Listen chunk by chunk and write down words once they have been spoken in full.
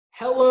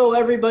Hello,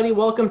 everybody.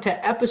 Welcome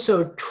to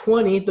episode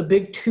 20, the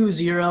big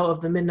 2-0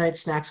 of the Midnight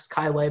Snacks with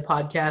Kyle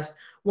podcast.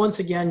 Once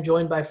again,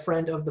 joined by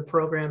friend of the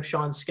program,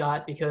 Sean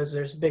Scott, because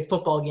there's a big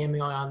football game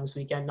going on this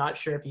weekend. Not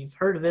sure if you've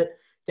heard of it.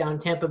 Down in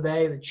Tampa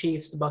Bay, the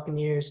Chiefs, the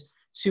Buccaneers,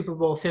 Super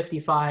Bowl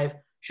 55.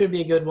 Should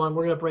be a good one.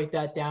 We're going to break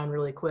that down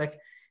really quick.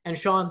 And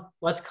Sean,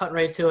 let's cut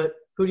right to it.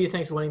 Who do you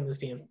think is winning this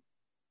game?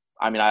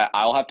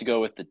 I'll have to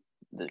go with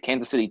the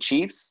Kansas City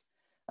Chiefs.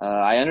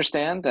 I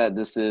understand that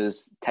this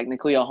is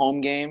technically a home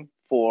game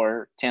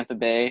for Tampa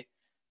Bay.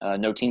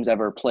 No team's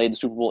ever played the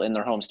Super Bowl in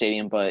their home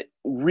stadium, but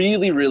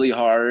really, really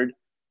hard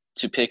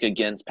to pick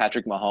against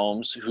Patrick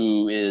Mahomes,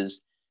 who is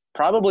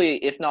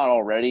probably, if not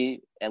already,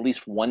 at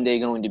least one day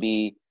going to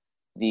be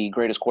the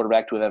greatest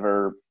quarterback to have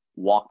ever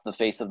walked the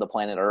face of the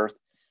planet Earth.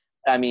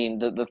 I mean,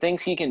 the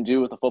things he can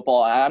do with the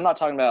football, I'm not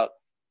talking about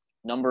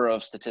number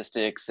of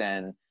statistics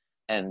and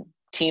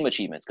team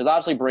achievements, because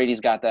obviously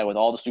Brady's got that with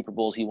all the Super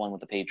Bowls he won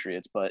with the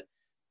Patriots, but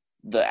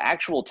the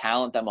actual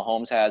talent that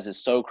Mahomes has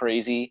is so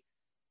crazy.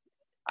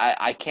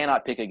 I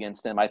cannot pick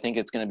against him. I think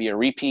it's going to be a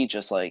repeat,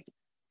 just like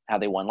how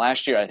they won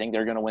last year. I think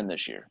they're going to win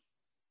this year.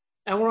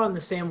 And we're on the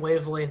same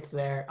wavelength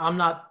there. I'm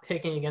not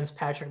picking against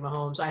Patrick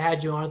Mahomes. I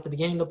had you on at the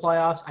beginning of the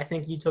playoffs. I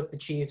think you took the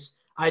Chiefs.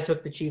 I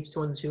took the Chiefs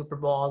to win the Super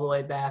Bowl all the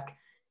way back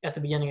at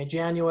the beginning of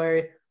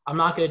January. I'm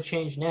not going to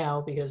change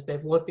now because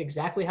they've looked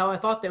exactly how I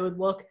thought they would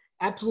look.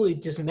 Absolutely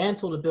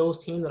dismantled a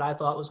Bills team that I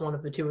thought was one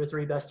of the 2 or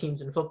 3 best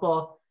teams in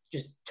football.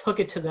 Just took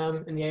it to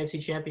them in the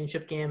AFC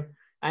Championship game.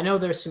 I know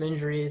there's some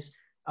injuries.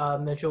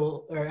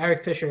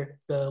 Eric Fisher,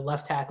 the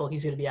left tackle,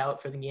 he's going to be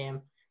out for the game.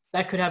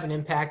 That could have an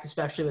impact,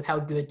 especially with how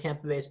good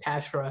Tampa Bay's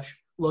pass rush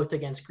looked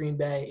against Green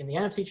Bay in the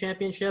NFC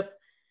Championship.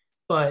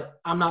 But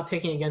I'm not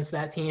picking against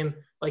that team.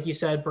 Like you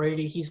said,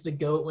 Brady, he's the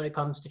GOAT when it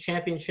comes to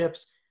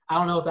championships. I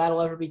don't know if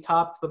that'll ever be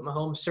topped, but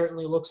Mahomes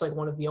certainly looks like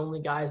one of the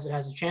only guys that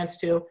has a chance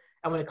to.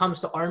 And when it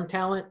comes to arm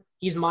talent,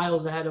 he's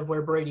miles ahead of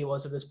where Brady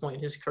was at this point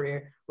in his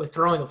career with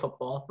throwing a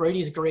football.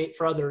 Brady's great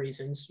for other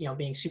reasons,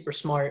 being super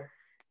smart,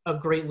 a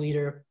great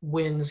leader,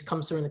 wins,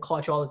 comes through in the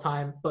clutch all the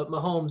time. But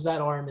Mahomes,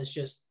 that arm is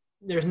just,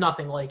 there's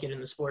nothing like it in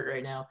the sport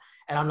right now.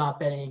 And I'm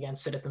not betting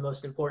against it at the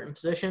most important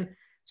position.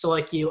 So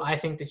like you, I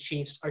think the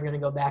Chiefs are going to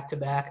go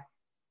back-to-back.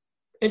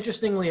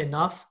 Interestingly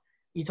enough,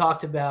 you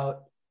talked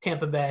about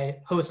Tampa Bay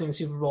hosting the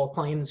Super Bowl,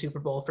 playing the Super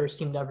Bowl, first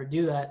team to ever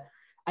do that.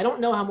 I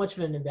don't know how much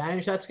of an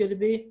advantage that's going to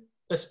be.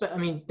 I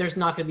mean, there's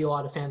not going to be a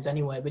lot of fans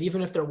anyway, but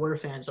even if there were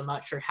fans, I'm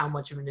not sure how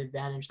much of an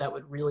advantage that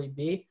would really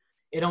be.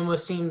 It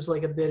almost seems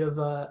like a bit of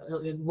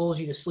it lulls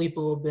you to sleep a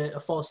little bit, a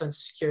false sense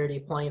of security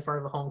playing in front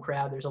of a home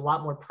crowd. There's a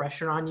lot more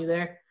pressure on you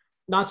there.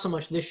 Not so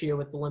much this year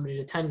with the limited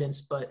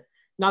attendance, but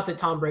not that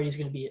Tom Brady's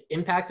going to be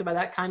impacted by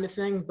that kind of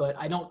thing, but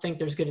I don't think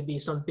there's going to be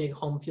some big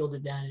home field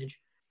advantage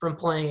from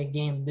playing a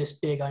game this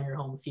big on your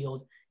home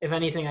field. If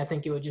anything, I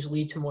think it would just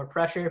lead to more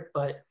pressure,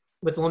 but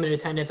with limited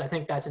attendance, I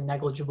think that's a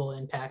negligible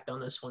impact on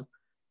this one.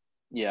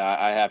 Yeah,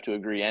 I have to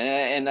agree.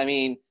 And I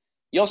mean,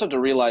 you also have to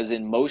realize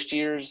in most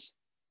years,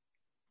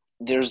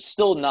 there's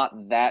still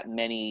not that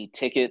many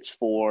tickets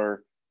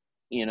for,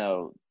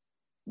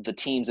 the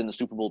teams in the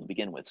Super Bowl to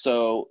begin with.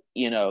 So,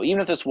 even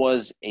if this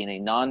was in a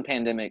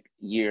non-pandemic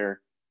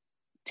year,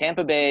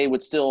 Tampa Bay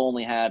would still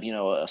only have,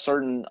 a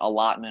certain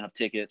allotment of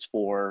tickets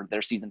for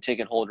their season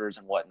ticket holders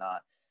and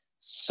whatnot.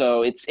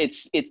 So it's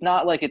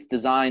not like it's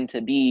designed to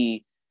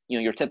be,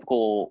 your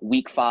typical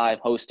week 5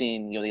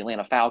 hosting, the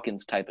Atlanta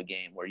Falcons type of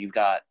game where you've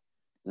got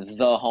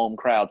the home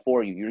crowd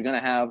for you. You're going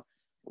to have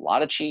a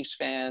lot of Chiefs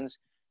fans,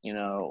 you're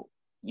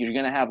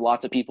going to have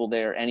lots of people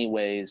there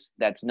anyways.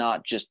 That's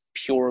not just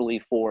purely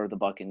for the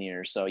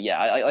Buccaneers. So yeah,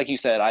 I like you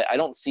said, I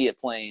don't see it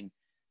playing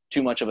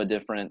too much of a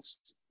difference,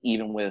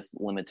 even with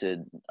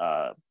limited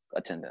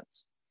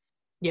attendance.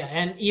 Yeah,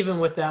 and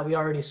even with that, we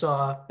already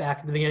saw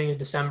back at the beginning of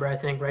December, I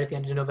think, right at the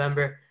end of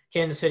November,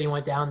 Kansas City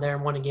went down there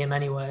and won a game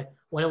anyway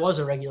when it was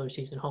a regular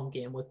season home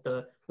game with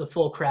the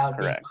full crowd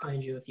being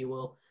behind you, if you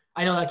will.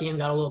 I know that game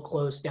got a little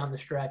close down the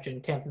stretch,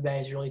 and Tampa Bay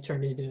has really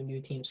turned into a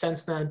new team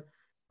since then.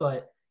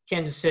 But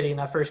Kansas City in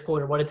that first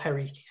quarter, what did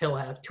Tyreek Hill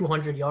have?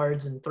 200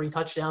 yards and 3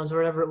 touchdowns or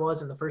whatever it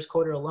was in the first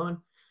quarter alone.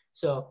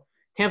 So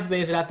Tampa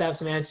Bay's going to have to have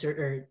some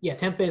answers.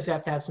 Tampa Bay's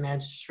going to have some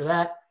answers for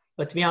that.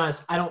 But to be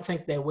honest, I don't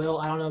think they will.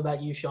 I don't know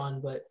about you, Sean,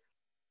 but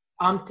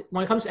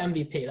when it comes to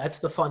MVP, that's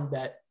the fun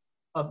bet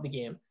of the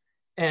game.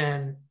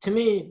 And to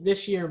me,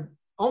 this year,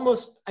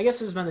 almost, I guess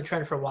this has been the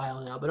trend for a while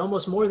now, but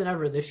almost more than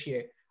ever this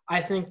year,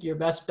 I think your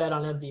best bet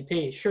on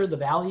MVP, sure, the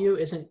value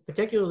isn't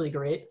particularly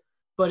great,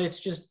 but it's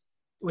just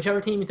whichever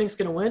team you think is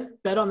going to win,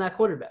 bet on that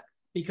quarterback.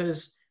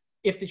 Because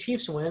if the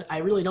Chiefs win, I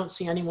really don't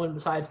see anyone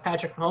besides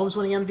Patrick Mahomes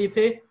winning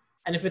MVP.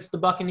 And if it's the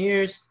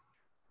Buccaneers,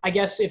 I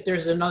guess if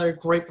there's another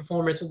great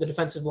performance with the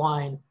defensive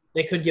line,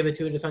 they could give it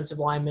to a defensive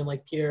lineman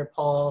like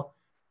Pierre-Paul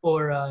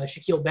or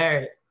Shaquille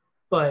Barrett.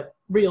 But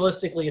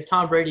realistically, if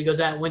Tom Brady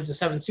goes out and wins the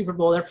 7th Super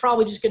Bowl, they're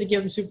probably just going to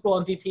give him Super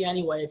Bowl MVP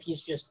anyway if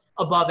he's just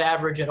above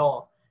average at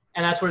all.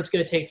 And that's what it's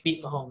going to take to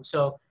beat Mahomes.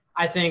 So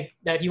I think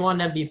that if you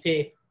want an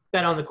MVP,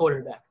 bet on the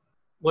quarterback.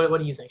 What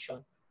do you think,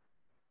 Sean?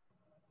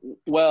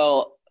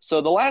 Well,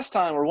 so the last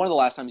time, or one of the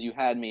last times you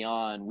had me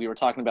on, we were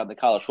talking about the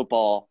college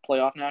football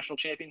playoff national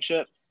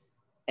championship.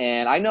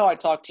 And I know I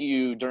talked to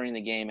you during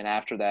the game and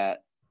after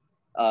that,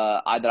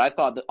 I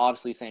thought that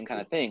obviously same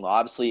kind of thing. Well,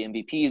 obviously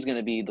MVP is going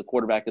to be the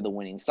quarterback of the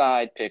winning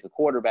side, pick a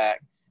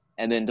quarterback,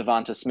 and then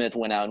Devonta Smith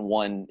went out and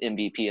won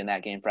MVP in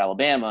that game for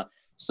Alabama.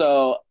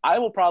 So I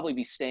will probably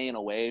be staying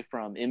away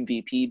from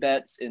MVP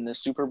bets in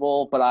this Super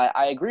Bowl, but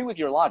I agree with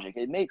your logic.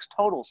 It makes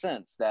total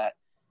sense that,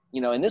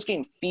 and this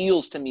game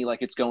feels to me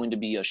like it's going to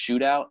be a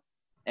shootout,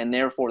 and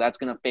therefore that's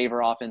going to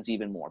favor offense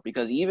even more.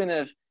 Because even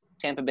if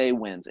Tampa Bay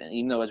wins, and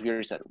even though, as we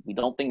already said, we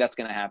don't think that's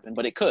going to happen,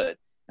 but it could.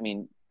 I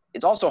mean,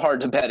 it's also hard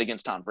to bet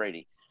against Tom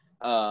Brady.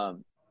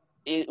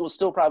 It will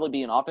still probably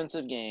be an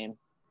offensive game,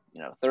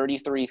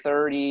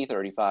 33-30,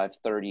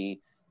 35-30,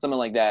 something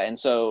like that. And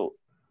so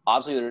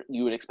obviously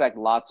you would expect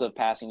lots of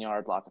passing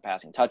yards, lots of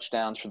passing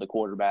touchdowns for the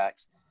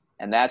quarterbacks,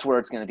 and that's where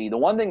it's going to be. The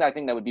one thing that I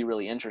think that would be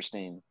really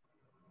interesting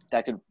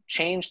that could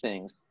change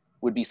things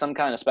would be some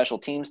kind of special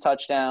teams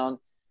touchdown.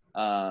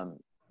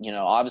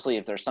 Obviously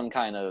if there's some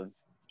kind of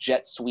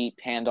jet sweep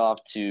handoff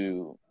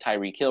to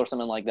Tyreek Hill or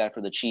something like that for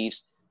the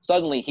Chiefs,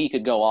 suddenly he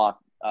could go off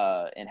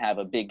and have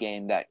a big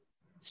game that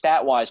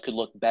stat-wise could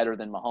look better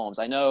than Mahomes.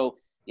 I know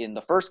in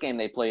the first game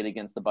they played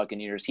against the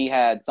Buccaneers, he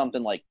had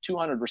something like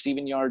 200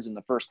 receiving yards in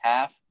the first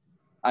half.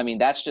 I mean,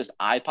 that's just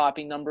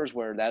eye-popping numbers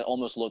where that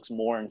almost looks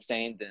more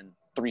insane than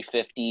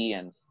 350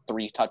 and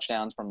 3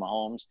 touchdowns from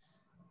Mahomes.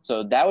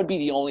 So that would be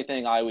the only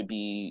thing I would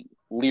be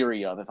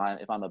leery of if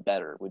I'm a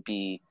bettor, would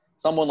be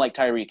someone like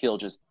Tyreek Hill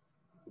just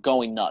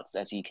going nuts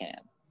as he can.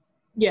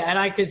 Yeah, and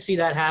I could see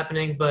that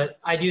happening, but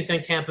I do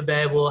think Tampa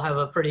Bay will have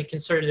a pretty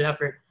concerted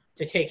effort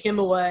to take him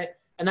away,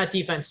 and that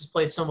defense has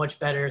played so much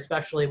better,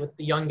 especially with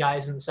the young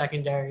guys in the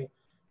secondary.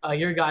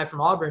 Your guy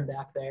from Auburn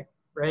back there,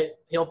 right?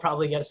 He'll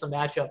probably get some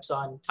matchups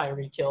on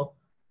Tyreek Hill.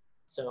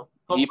 So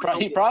he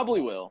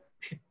probably will.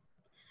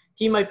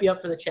 He might be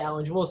up for the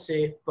challenge. We'll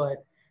see,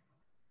 but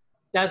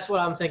that's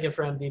what I'm thinking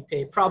for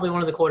MVP. Probably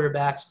one of the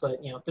quarterbacks,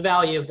 but, the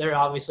value, they're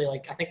obviously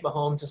I think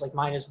Mahomes is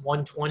minus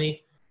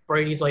 120.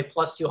 Brady's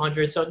plus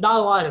 200. So not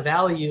a lot of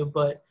value,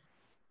 but,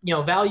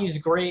 value is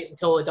great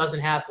until it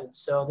doesn't happen.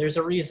 So there's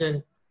a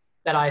reason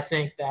that I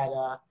think that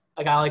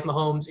a guy like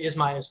Mahomes is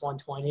minus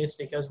 120. It's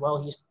because,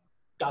 he's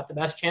got the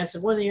best chance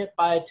of winning it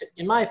by,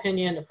 in my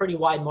opinion, a pretty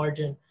wide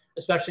margin,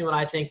 especially when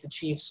I think the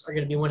Chiefs are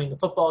going to be winning the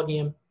football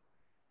game.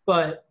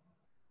 But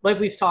like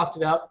we've talked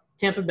about,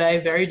 Tampa Bay,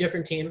 very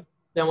different team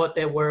than what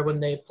they were when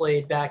they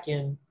played back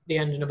in the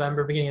end of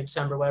November, beginning of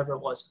December, whatever it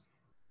was.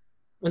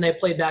 When they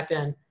played back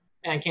then,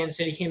 and Kansas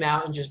City came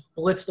out and just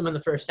blitzed them in the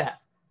first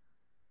half.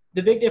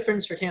 The big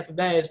difference for Tampa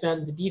Bay has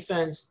been the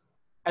defense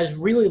has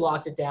really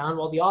locked it down,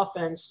 while the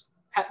offense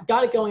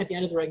got it going at the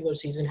end of the regular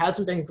season,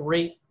 hasn't been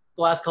great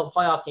the last couple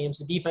playoff games.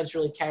 The defense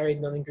really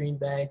carried them in Green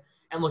Bay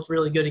and looked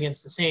really good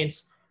against the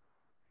Saints.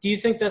 Do you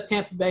think that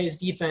Tampa Bay's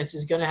defense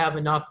is going to have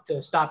enough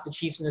to stop the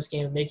Chiefs in this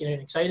game and make it an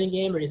exciting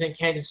game, or do you think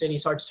Kansas City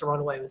starts to run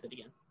away with it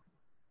again?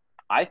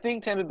 I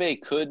think Tampa Bay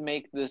could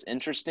make this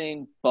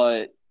interesting,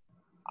 but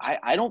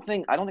I don't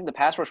think the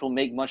pass rush will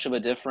make much of a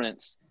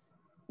difference.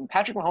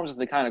 Patrick Mahomes is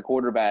the kind of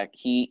quarterback,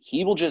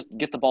 he will just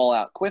get the ball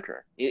out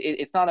quicker.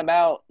 It's not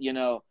about,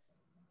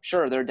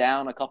 sure, they're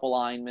down a couple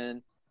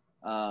linemen,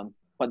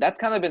 but that's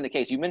kind of been the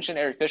case. You mentioned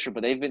Eric Fisher,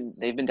 but they've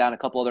been down a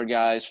couple other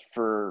guys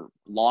for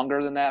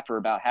longer than that, for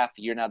about half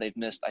the year now. They've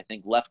missed, I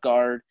think, left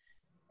guard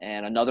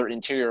and another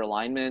interior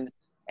lineman,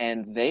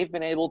 and they've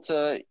been able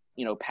to,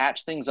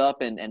 patch things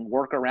up and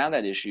work around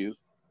that issue,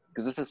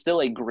 because this is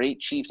still a great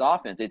Chiefs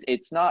offense.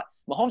 It's not –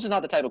 Mahomes is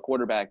not the type of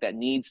quarterback that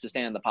needs to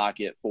stand in the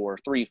pocket for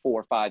 3,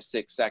 4, 5,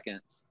 6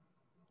 seconds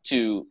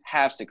to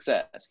have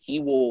success. He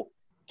will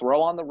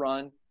throw on the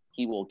run.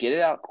 He will get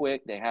it out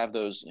quick. They have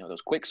those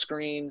quick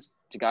screens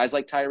to guys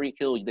like Tyreek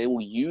Hill. They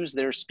will use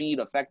their speed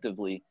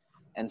effectively.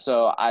 And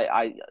so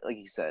I like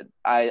you said,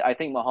 I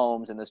think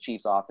Mahomes and this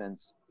Chiefs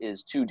offense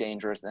is too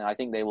dangerous, and I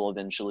think they will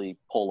eventually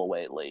pull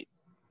away late.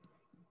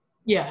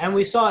 Yeah, and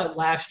we saw it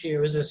last year.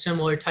 It was a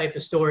similar type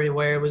of story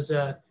where it was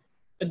a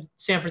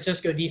San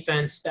Francisco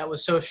defense that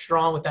was so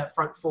strong with that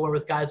front four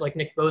with guys like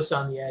Nick Bosa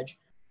on the edge.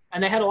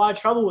 And they had a lot of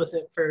trouble with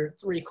it for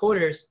 3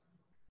 quarters.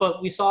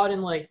 But we saw it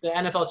in the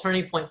NFL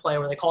turning point play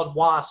where they called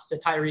WASP to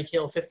Tyreek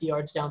Hill 50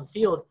 yards down the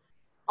field.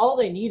 All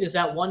they need is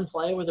that one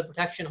play where the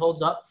protection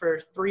holds up for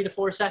 3 to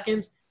 4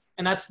 seconds,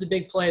 and that's the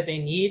big play they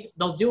need.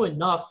 They'll do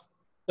enough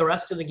the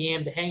rest of the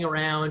game to hang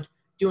around,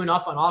 do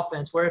enough on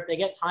offense, where if they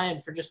get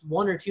time for just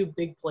 1 or 2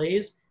 big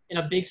plays in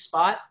a big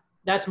spot,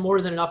 that's more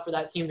than enough for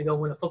that team to go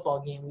win a football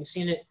game. We've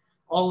seen it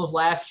all of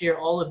last year,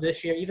 all of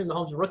this year, even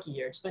Mahomes' rookie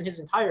year. It's been his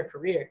entire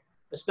career,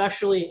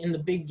 especially in the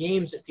big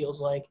games, it feels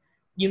like.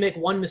 You make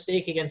one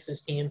mistake against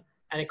this team,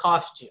 and it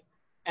costs you.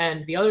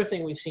 And the other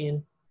thing we've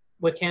seen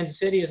with Kansas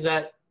City is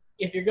that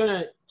if you're going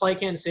to play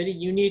Kansas City,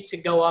 you need to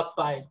go up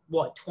by,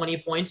 20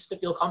 points to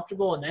feel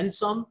comfortable and then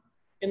some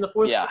in the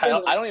fourth quarter. Yeah,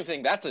 I don't even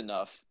think that's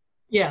enough.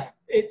 Yeah,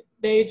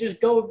 they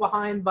just go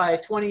behind by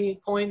 20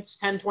 points,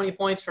 10, 20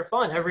 points for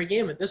fun every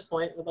game at this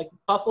point.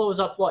 Buffalo was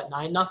up,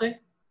 9-0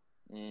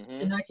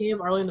 in that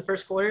game early in the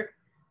first quarter.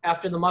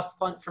 after the muffed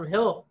punt from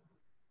Hill.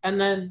 And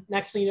then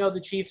next thing you know,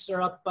 the Chiefs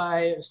are up by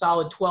a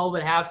solid 12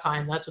 at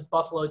halftime. That's with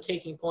Buffalo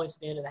taking points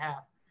at the end of the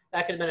half.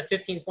 That could have been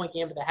a 15-point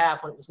game at the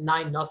half when it was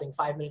 9-0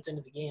 5 minutes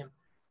into the game.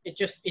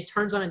 It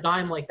turns on a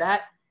dime like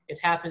that. It's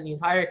happened the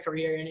entire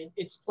career, and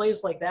it's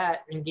plays like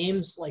that and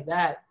games like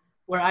that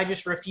where I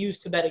just refuse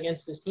to bet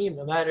against this team,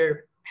 no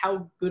matter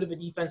how good of a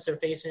defense they're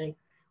facing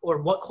or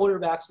what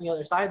quarterback's on the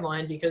other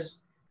sideline,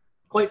 because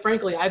quite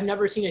frankly, I've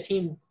never seen a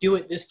team do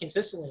it this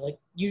consistently. Like,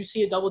 you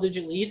see a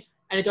double-digit lead,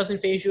 and it doesn't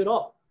faze you at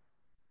all.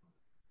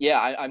 Yeah,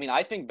 I mean,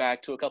 I think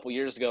back to a couple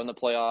years ago in the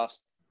playoffs,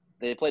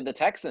 they played the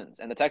Texans,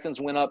 and the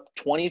Texans went up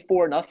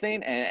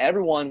 24-0, and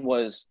everyone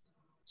was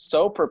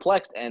so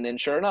perplexed. And then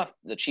sure enough,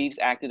 the Chiefs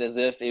acted as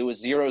if it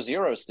was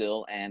 0-0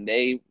 still, and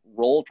they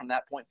rolled from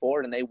that point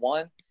forward, and they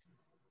won.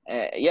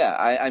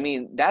 I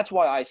mean, that's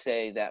why I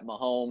say that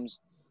Mahomes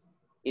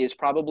is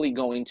probably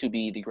going to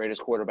be the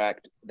greatest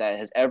quarterback that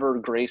has ever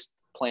graced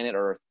planet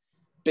Earth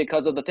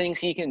because of the things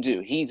he can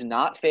do. He's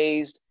not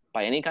fazed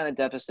by any kind of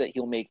deficit.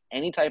 He'll make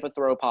any type of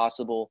throw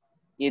possible.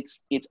 It's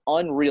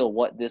unreal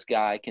what this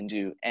guy can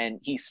do, and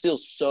he's still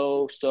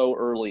so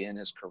early in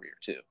his career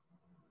too.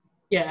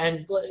 Yeah,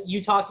 and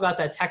you talked about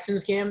that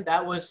Texans game.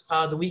 That was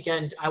the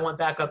weekend I went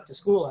back up to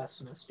school last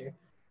semester,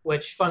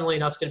 which funnily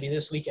enough is going to be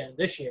this weekend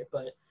this year.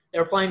 But they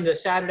were playing the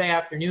Saturday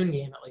afternoon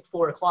game at like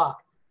 4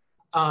 o'clock.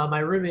 My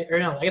roommate, or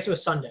no, I guess it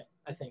was Sunday,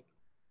 I think.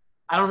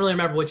 I don't really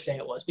remember which day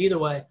it was. But either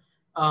way,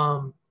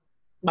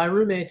 my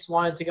roommates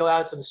wanted to go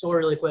out to the store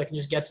really quick and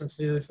just get some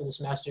food for the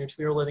semester because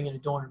we were living in a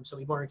dorm, so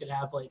we weren't going to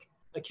have like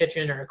a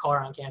kitchen or a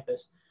car on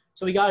campus.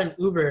 So we got an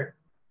Uber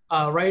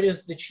right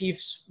as the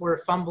Chiefs were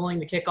fumbling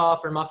the kickoff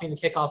or muffing the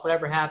kickoff,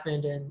 whatever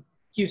happened, and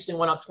Houston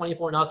went up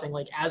 24-0,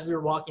 like as we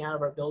were walking out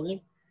of our building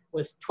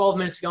with 12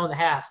 minutes to go in the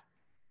half.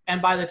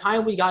 And by the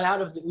time we got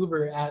out of the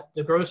Uber at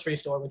the grocery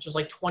store, which was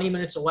like 20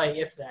 minutes away,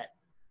 if that,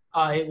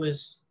 it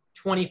was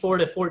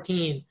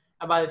 24-14.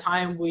 And by the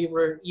time we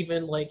were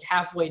even like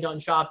halfway done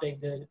shopping,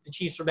 the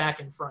Chiefs were back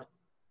in front.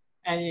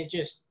 And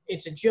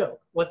it's a joke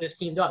what this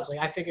team does. Like,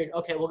 I figured,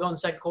 okay, we'll go in the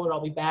second quarter.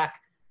 I'll be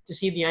back to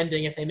see the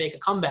ending if they make a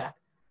comeback.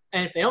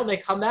 And if they don't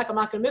make a comeback, I'm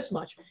not going to miss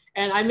much.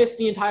 And I missed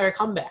the entire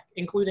comeback,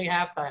 including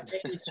halftime.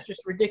 It's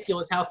just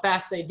ridiculous how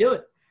fast they do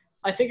it.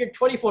 I figured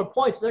 24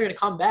 points, they're going to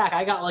come back.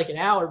 I got like an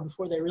hour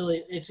before it's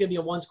going to be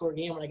a one-score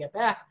game when I get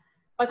back.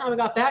 By the time I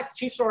got back, the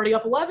Chiefs are already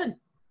up 11.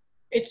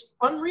 It's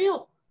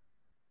unreal.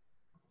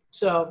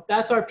 So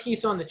that's our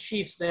piece on the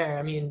Chiefs there.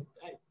 I mean,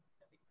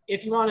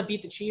 if you want to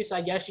beat the Chiefs,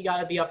 I guess you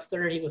got to be up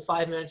 30 with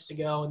 5 minutes to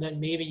go, and then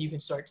maybe you can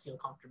start to feel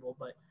comfortable.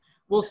 But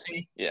we'll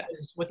see. Yeah.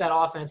 With that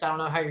offense, I don't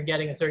know how you're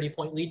getting a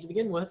 30-point lead to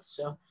begin with.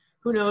 So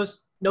who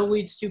knows? No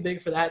lead's too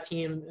big for that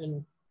team.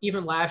 And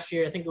even last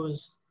year, I think it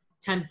was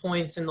 10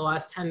 points in the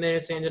last 10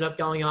 minutes they ended up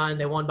going on.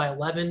 They won by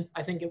 11,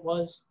 I think it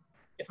was,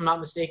 if I'm not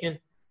mistaken.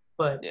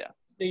 But yeah,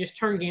 they just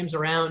turned games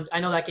around. I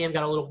know that game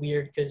got a little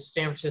weird because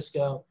San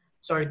Francisco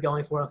started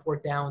going for it on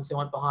fourth downs. They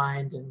went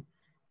behind, and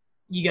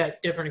you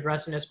got different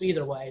aggressiveness. But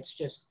either way, it's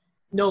just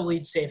no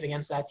lead safe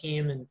against that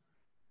team, and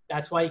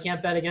that's why you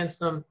can't bet against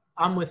them.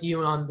 I'm with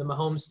you on the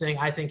Mahomes thing.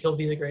 I think he'll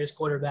be the greatest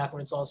quarterback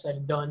when it's all said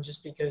and done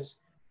just because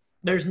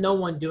there's no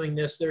one doing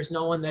this. There's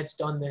no one that's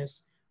done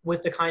this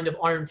with the kind of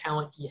arm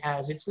talent he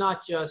has. It's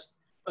not just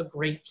a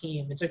great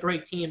team. It's a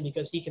great team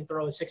because he can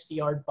throw a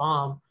 60-yard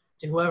bomb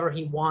to whoever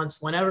he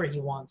wants, whenever he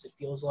wants, it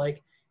feels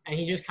like. And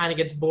he just kind of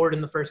gets bored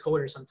in the first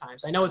quarter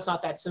sometimes. I know it's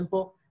not that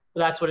simple, but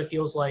that's what it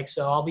feels like.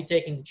 So I'll be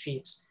taking the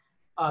Chiefs.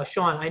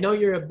 Sean, I know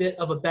you're a bit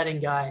of a betting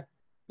guy.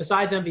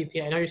 Besides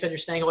MVP, I know you said you're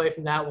staying away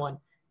from that one.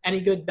 Any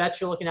good bets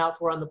you're looking out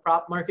for on the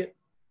prop market?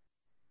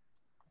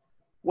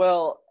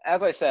 Well,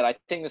 as I said, I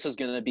think this is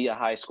going to be a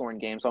high-scoring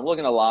game. So I'm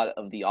looking at a lot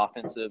of the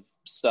offensive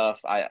stuff.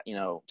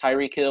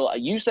 Tyreek Hill.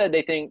 You said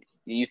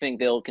you think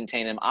they'll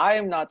contain him. I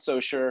am not so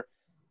sure.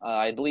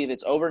 I believe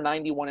it's over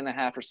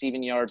 91.5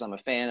 receiving yards. I'm a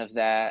fan of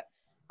that.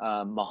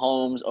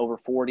 Mahomes over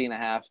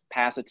 40.5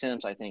 pass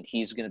attempts. I think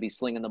he's going to be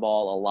slinging the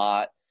ball a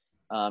lot.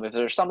 If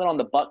there's something on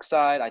the Bucs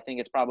side, I think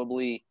it's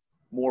probably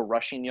more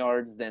rushing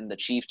yards than the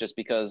Chiefs, just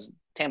because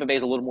Tampa Bay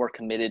is a little more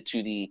committed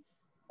to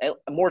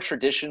a more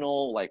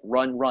traditional, like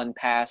run,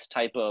 pass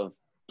type of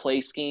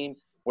play scheme.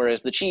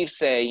 Whereas the Chiefs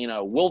say,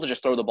 we'll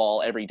just throw the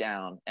ball every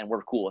down and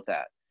we're cool with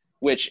that.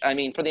 Which, I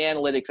mean, for the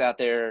analytics out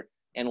there,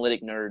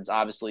 analytic nerds,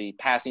 obviously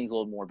passing is a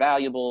little more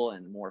valuable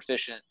and more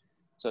efficient.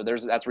 So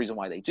that's the reason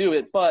why they do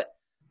it. But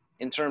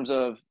in terms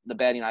of the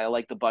betting, I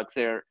like the Bucs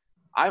there.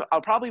 I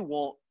probably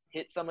won't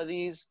hit some of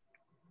these,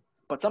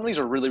 but some of these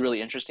are really,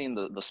 really interesting.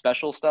 The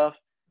special stuff,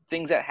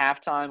 things at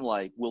halftime,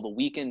 like will the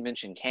weekend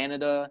mention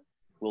Canada?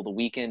 Will the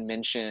weekend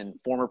mention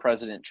former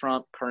President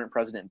Trump, current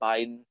President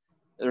Biden?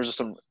 There's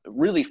some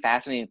really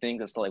fascinating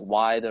things as to like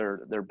why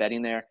they're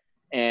betting there.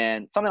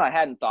 And something I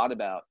hadn't thought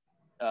about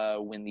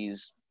when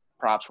these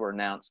props were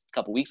announced a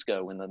couple weeks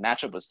ago when the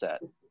matchup was set,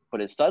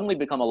 but it's suddenly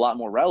become a lot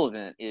more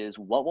relevant, is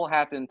what will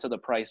happen to the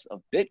price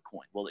of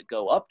Bitcoin? Will it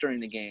go up during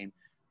the game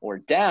or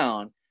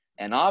down?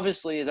 And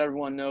obviously, as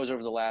everyone knows,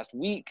 over the last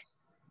week,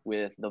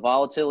 with the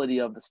volatility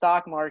of the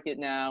stock market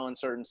now and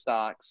certain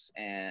stocks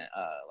and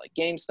like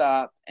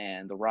GameStop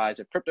and the rise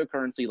of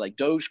cryptocurrency like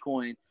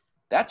Dogecoin,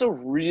 that's a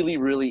really,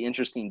 really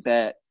interesting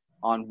bet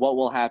on what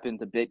will happen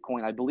to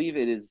Bitcoin. I believe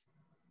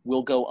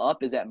will go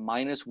up is at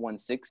minus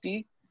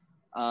 160.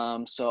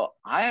 So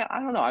I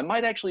don't know. I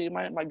might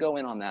go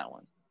in on that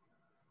one.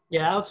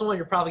 Yeah, that's one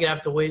you're probably gonna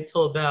have to wait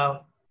till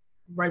about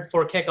right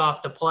before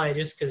kickoff to play,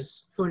 just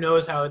because who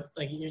knows how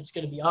it's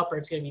going to be up or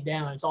it's going to be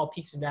down. It's all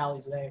peaks and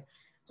valleys there.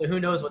 So who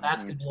knows what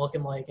that's going to be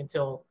looking like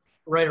until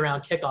right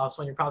around kickoffs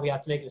when you're probably going to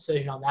have to make a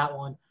decision on that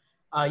one.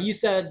 You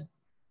said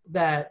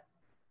that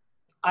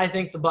I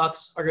think the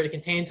Bucs are going to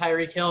contain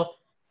Tyreek Hill.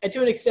 And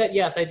to an extent,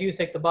 yes, I do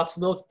think the Bucs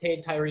will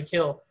contain Tyreek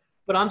Hill.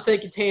 But I'm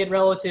saying contain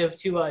relative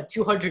to a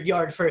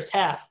 200-yard first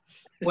half,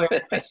 where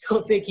I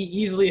still think he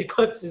easily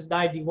eclipses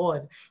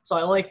 91. So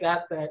I like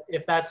that bet.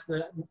 If that's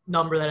the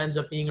number that ends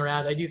up being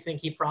around, I do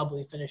think he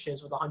probably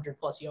finishes with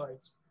 100-plus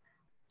yards.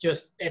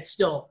 Just it's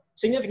still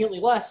significantly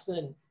less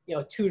than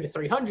 200 to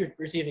 300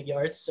 receiving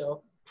yards.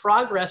 So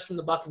progress from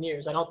the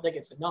Buccaneers. I don't think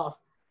it's enough.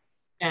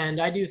 And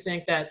I do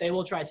think that they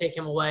will try to take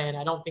him away, and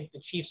I don't think the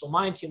Chiefs will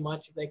mind too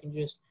much if they can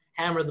just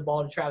hammer the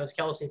ball to Travis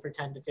Kelce for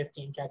 10 to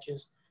 15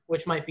 catches,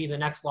 which might be the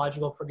next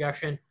logical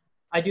progression.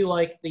 I do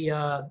like the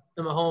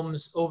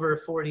Mahomes over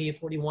 40,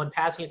 41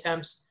 passing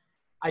attempts.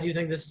 I do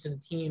think this is a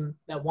team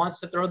that wants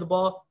to throw the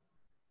ball.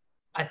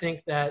 I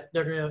think that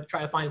they're going to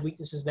try to find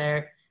weaknesses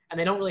there. And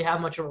they don't really have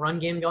much of a run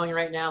game going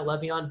right now.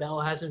 Le'Veon Bell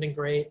hasn't been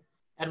great.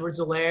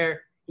 Edwards-Helaire,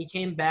 he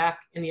came back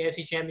in the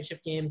AFC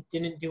Championship game,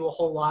 didn't do a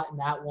whole lot in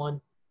that one.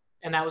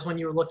 And that was when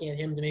you were looking at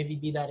him to maybe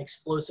be that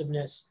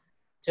explosiveness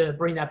to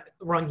bring that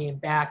run game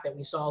back that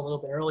we saw a little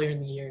bit earlier in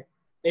the year.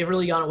 They've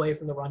really gone away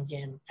from the run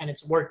game, and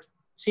it's worked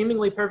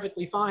seemingly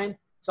perfectly fine.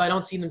 So I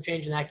don't see them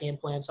changing that game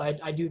plan. So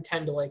I do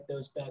tend to like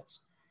those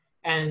bets.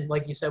 And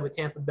like you said with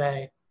Tampa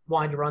Bay,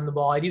 wanting to run the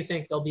ball, I do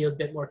think they'll be a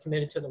bit more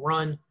committed to the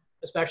run,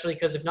 especially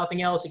because if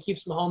nothing else, it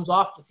keeps Mahomes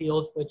off the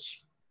field,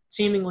 which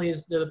seemingly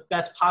is the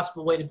best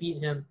possible way to beat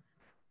him.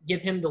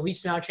 Give him the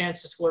least amount of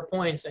chance to score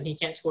points, and he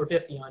can't score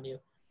 50 on you.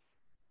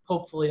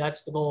 Hopefully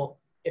that's the goal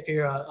if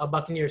you're a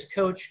Buccaneers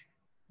coach.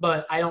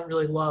 But I don't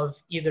really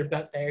love either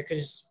bet there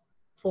because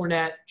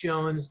Fournette,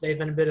 Jones, they've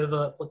been a bit of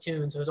a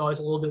platoon, so it's always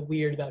a little bit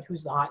weird about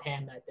who's the hot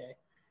hand that day.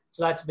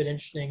 So that's a bit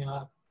interesting.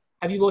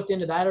 Have you looked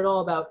into that at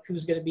all about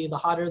who's going to be the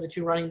hotter of the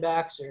two running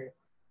backs or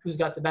who's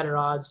got the better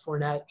odds,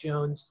 Fournette,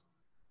 Jones?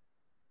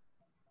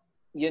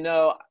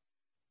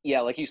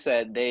 Yeah, like you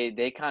said,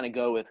 they kind of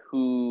go with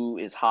who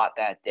is hot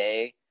that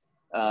day.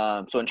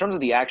 So in terms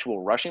of the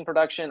actual rushing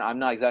production, I'm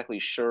not exactly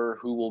sure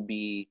who will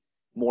be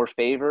more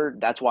favored.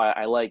 That's why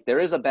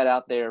there is a bet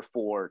out there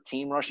for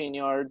team rushing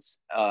yards.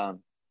 So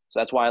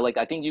that's why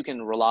I think you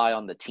can rely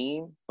on the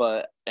team,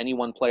 but any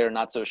one player,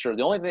 not so sure.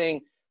 The only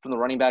thing from the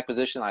running back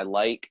position I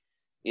like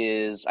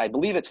is I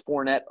believe it's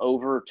Fournette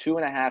over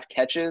 2.5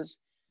 catches.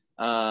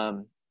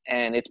 And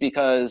it's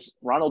because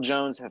Ronald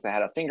Jones has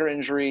had a finger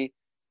injury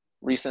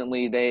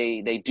recently.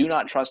 They do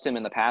not trust him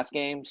in the pass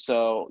game.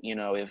 So,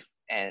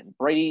 and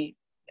Brady,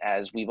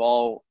 as we've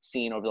all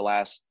seen over the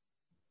last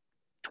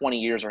 20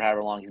 years or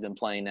however long he's been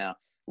playing now,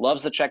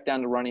 loves the check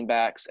down to running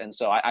backs. And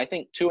so I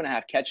think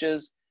 2.5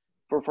 catches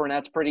for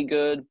Fournette's pretty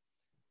good.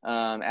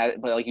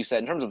 But like you said,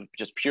 in terms of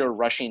just pure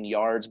rushing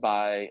yards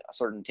by a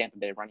certain Tampa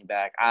Bay running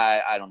back,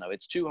 I don't know.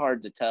 It's too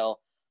hard to tell.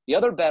 The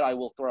other bet I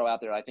will throw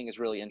out there I think is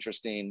really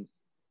interesting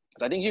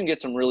because I think you can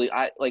get some really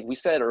 – like we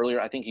said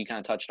earlier, I think you kind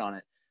of touched on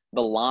it.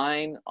 The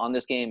line on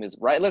this game is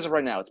right as of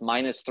right now, it's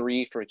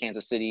 -3 for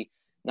Kansas City.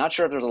 Not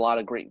sure if there's a lot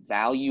of great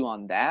value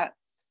on that,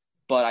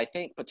 but I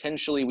think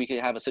potentially we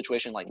could have a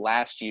situation like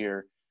last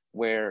year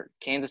where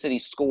Kansas City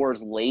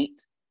scores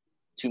late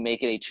to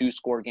make it a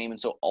 2-score game. And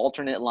so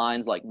alternate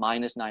lines like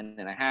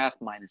 -9.5,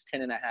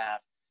 -10.5,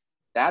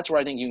 that's where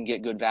I think you can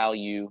get good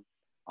value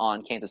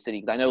on Kansas City.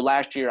 Because I know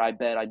last year I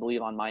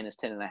believe on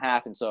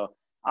 -10.5. And so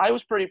I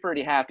was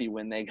pretty happy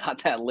when they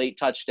got that late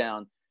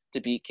touchdown to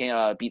beat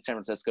San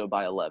Francisco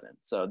by 11.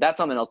 So that's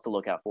something else to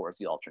look out for is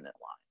the alternate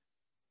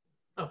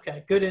line.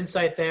 Okay, good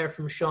insight there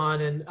from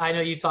Sean. And I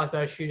know you've talked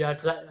about a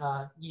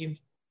shootout. You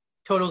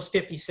totals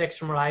 56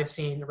 from what I've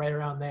seen, right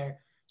around there.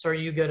 So are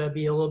you going to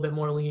be a little bit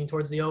more leaning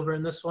towards the over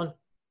in this one?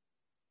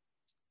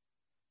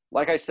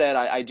 Like I said,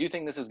 I do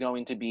think this is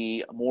going to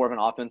be more of an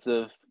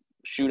offensive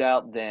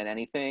shootout than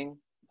anything.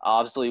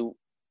 Obviously,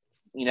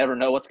 you never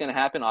know what's going to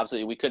happen.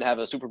 Obviously, we could have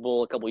a Super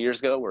Bowl a couple years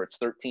ago where it's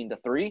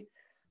 13-3.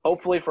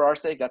 Hopefully, for our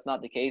sake, that's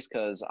not the case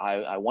because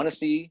I want to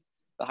see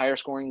the higher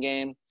scoring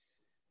game.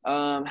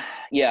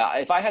 Yeah,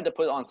 if I had to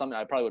put on something,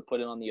 I probably would put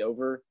it on the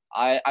over.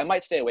 I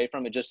might stay away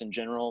from it just in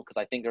general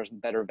because I think there's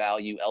better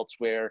value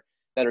elsewhere,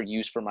 better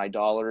use for my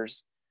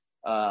dollars.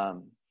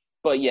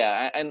 But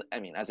yeah, and I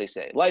mean, as they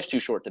say, life's too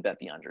short to bet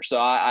the under. So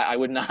I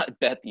would not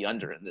bet the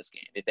under in this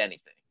game, if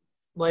anything.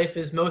 Life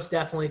is most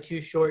definitely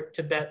too short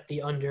to bet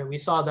the under. We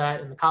saw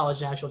that in the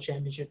college national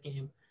championship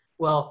game.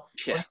 Well,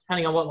 yeah.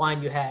 Depending on what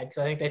line you had,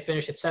 because I think they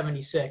finished at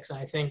 76, and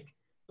I think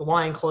the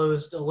line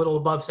closed a little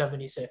above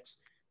 76.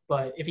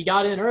 But if you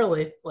got in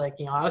early,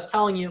 I was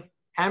telling you,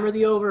 hammer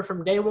the over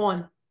from day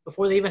one.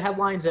 before they even had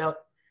lines out.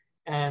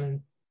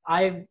 And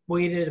I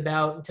waited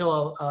about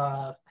until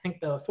I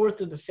think the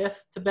 4th or the 5th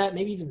to bet,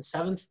 maybe even the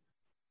 7th.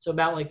 So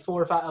about like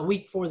 4 or 5, a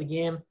week before the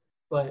game,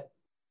 but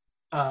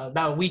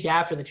about a week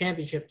after the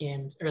championship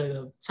game or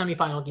the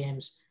semifinal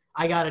games,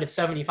 I got it at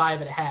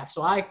 75.5.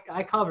 So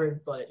I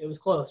covered, but it was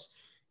close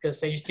because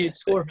they just did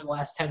score for the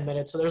last 10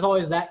 minutes. So there's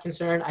always that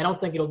concern. I don't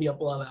think it'll be a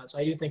blowout. So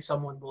I do think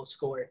someone will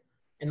score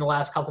in the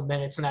last couple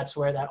minutes, and that's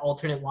where that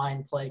alternate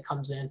line play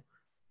comes in.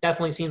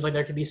 Definitely seems like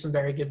there could be some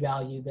very good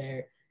value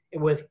there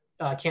with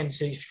Kansas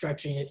City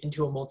stretching it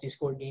into a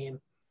multi-score game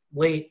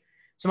late.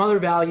 Some other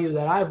value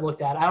that I've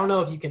looked at, I don't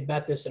know if you can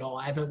bet this at all.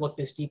 I haven't looked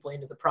this deeply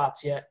into the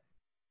props yet.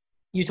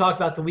 You talked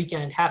about the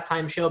weekend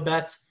halftime show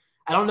bets.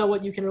 I don't know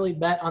what you can really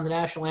bet on the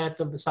national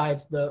anthem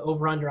besides the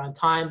over-under on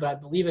time, but I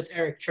believe it's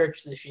Eric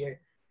Church this year,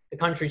 the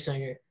country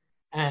singer.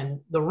 And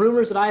the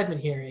rumors that I've been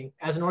hearing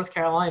as a North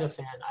Carolina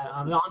fan,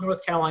 I'm on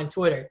North Carolina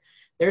Twitter,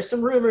 there's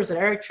some rumors that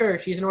Eric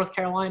Church, he's a North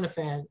Carolina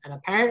fan, and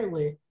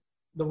apparently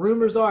the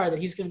rumors are that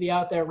he's going to be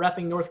out there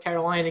repping North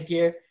Carolina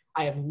gear.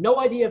 I have no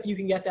idea if you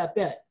can get that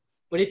bet,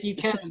 but if you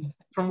can,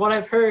 from what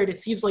I've heard, it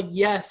seems like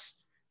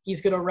yes,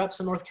 he's going to rep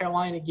some North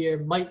Carolina gear,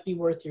 might be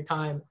worth your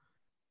time,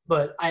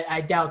 but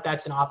I doubt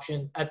that's an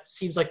option. That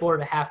seems like more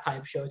of a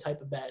halftime show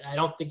type of bet. I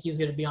don't think he's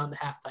going to be on the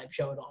halftime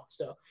show at all.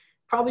 So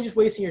probably just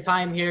wasting your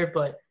time here,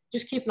 but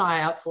just keep an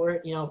eye out for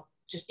it,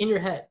 just in your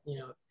head,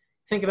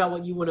 think about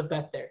what you would have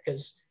bet there.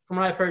 Because from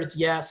what I've heard, it's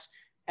yes.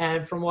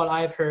 And from what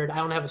I've heard, I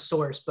don't have a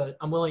source, but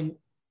I'm willing,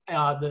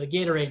 the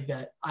Gatorade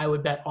bet, I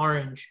would bet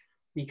orange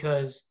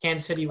because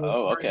Kansas City was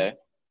okay.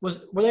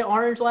 Were they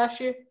orange last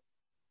year?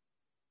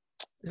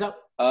 Is that?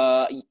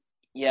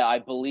 Yeah, I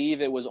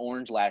believe it was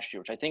orange last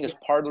year, which I think is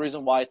part of the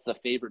reason why it's the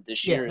favorite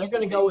this year. Yeah, they're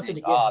going to go with it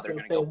again. They're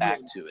going to go back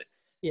to it.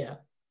 Yeah,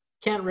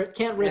 can't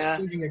risk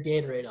changing your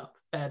Gatorade up.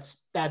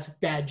 That's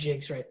bad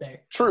jigs right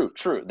there. True.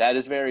 That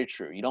is very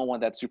true. You don't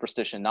want that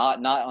superstition.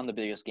 Not on the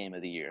biggest game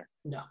of the year.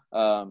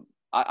 No.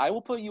 I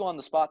will put you on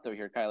the spot though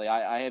here, Kylie.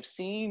 I have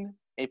seen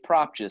a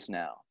prop just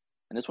now,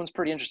 and this one's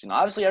pretty interesting.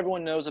 Obviously,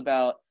 everyone knows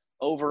about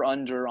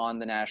over/under on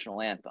the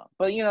national anthem,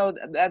 but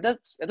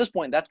that's at this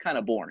point that's kind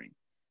of boring.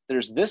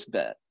 There's this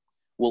bet: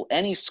 will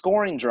any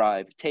scoring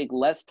drive take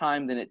less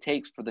time than it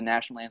takes for the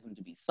national anthem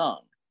to be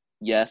sung?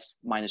 Yes,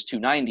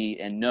 -290,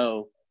 and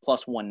no,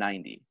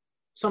 +190.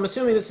 So I'm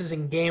assuming this is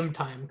in game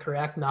time,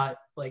 correct? Not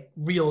like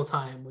real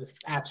time with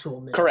actual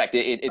minutes. Correct.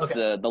 It's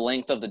okay. The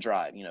length of the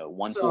drive.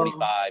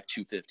 145,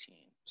 215.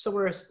 So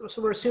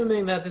we're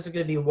assuming that this is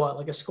going to be what,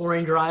 like a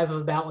scoring drive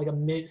of about like a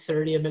minute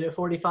 30, a minute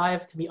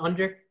 45 to be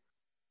under.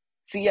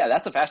 See, yeah,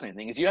 that's the fascinating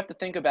thing is you have to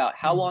think about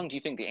how long do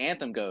you think the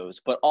anthem goes,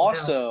 but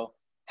also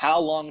how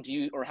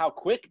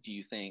quick do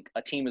you think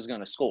a team is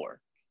going to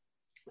score?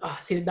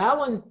 See, that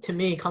one to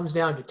me comes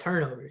down to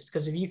turnovers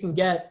because if you can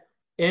get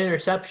an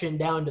interception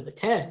down to the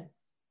 10.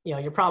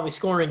 You're probably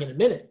scoring in a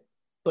minute.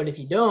 But if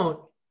you don't,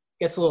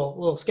 it gets a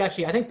little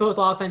sketchy. I think both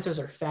offenses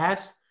are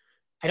fast.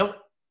 I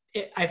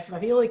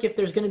feel like if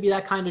there's going to be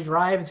that kind of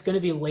drive, it's going to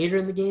be later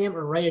in the game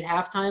or right at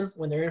halftime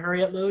when they're in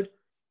hurry-up mode.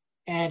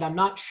 And I'm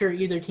not sure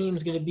either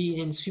team's going to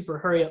be in super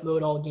hurry-up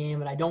mode all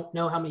game, and I don't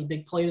know how many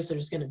big plays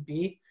there's going to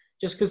be.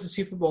 Just because the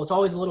Super Bowl, it's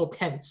always a little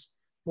tense,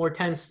 more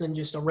tense than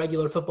just a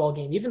regular football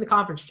game. Even the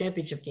conference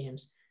championship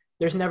games,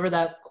 there's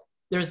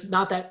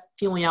not that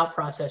feeling out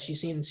process you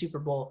see in the Super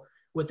Bowl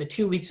with the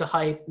 2 weeks of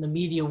hype, the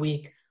media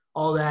week,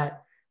 all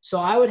that. So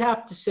I would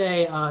have to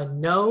say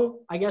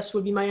no, I guess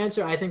would be my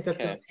answer. I think that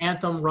the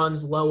anthem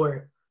runs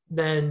lower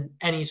than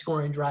any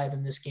scoring drive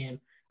in this game.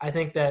 I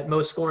think that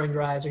most scoring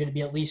drives are going to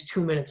be at least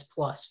 2 minutes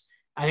plus.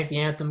 I think the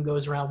anthem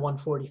goes around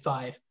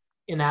 145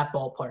 in that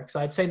ballpark.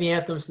 So I'd say the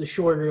anthem's the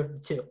shorter of the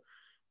two.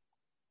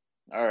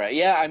 All right.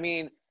 Yeah, I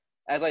mean,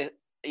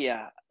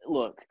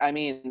 look, I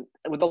mean,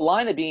 with the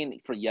line of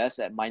being for yes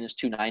at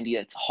 -290,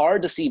 it's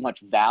hard to see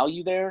much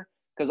value there.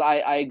 Because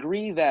I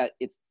agree that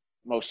it's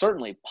most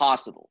certainly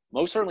possible.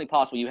 Most certainly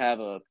possible you have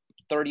a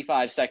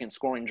 35-second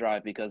scoring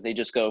drive because they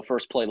just go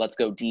first play, let's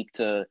go deep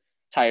to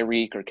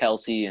Tyreek or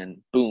Kelsey,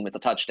 and boom, it's a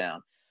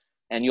touchdown.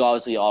 And you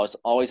obviously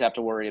always have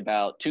to worry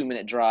about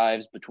 2-minute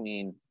drives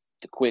between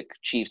the quick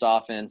Chiefs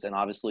offense and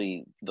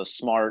obviously the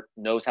smart,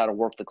 knows how to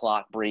work the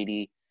clock,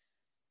 Brady.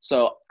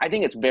 So I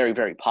think it's very,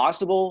 very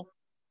possible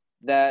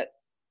that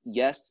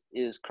yes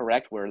is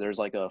correct where there's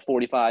like a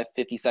 45,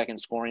 50-second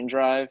scoring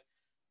drive.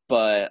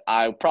 But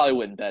I probably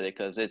wouldn't bet it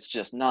because it's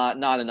just not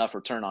enough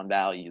return on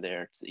value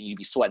there. You'd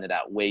be sweating it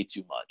out way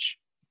too much.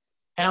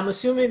 And I'm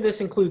assuming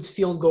this includes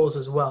field goals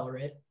as well,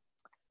 right?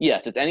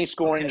 Yes, it's any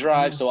scoring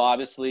drive. So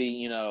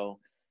obviously,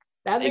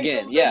 that makes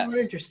it more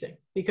interesting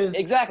because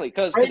exactly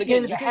because right at the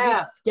end of the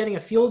half, getting a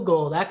field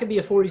goal that could be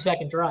a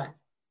 40-second drive.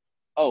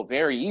 Oh,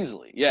 very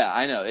easily. Yeah,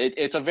 I know.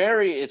 It's a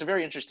very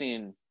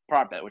interesting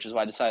prop bet, which is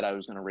why I decided I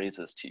was going to raise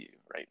this to you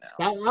right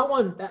now. That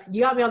one,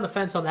 you got me on the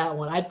fence on that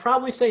one. I'd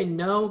probably say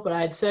no, but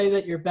I'd say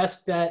that your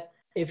best bet,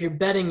 if you're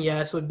betting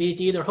yes, would be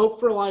to either hope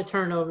for a lot of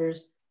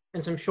turnovers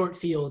and some short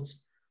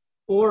fields,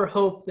 or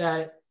hope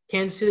that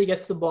Kansas City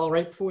gets the ball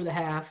right before the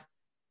half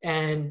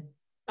and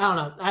I don't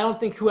know. I don't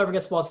think whoever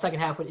gets the ball in the second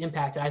half would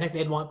impact it. I think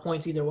they'd want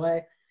points either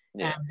way.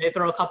 Yeah. And they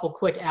throw a couple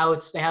quick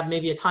outs. They have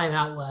maybe a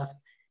timeout left.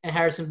 And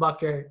Harrison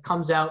Butker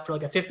comes out for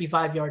like a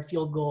 55-yard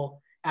field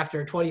goal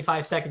after a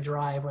 25-second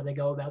drive where they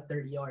go about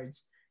 30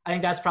 yards. I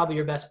think that's probably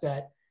your best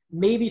bet.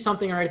 Maybe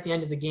something right at the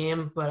end of the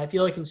game, but I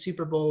feel like in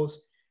Super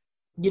Bowls,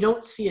 you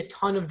don't see a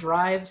ton of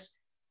drives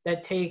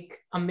that take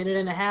a minute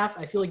and a half.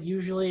 I feel like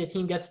usually a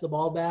team gets the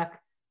ball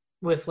back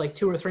with like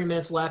 2 or 3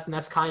 minutes left, and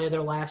that's kind of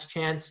their last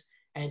chance,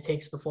 and it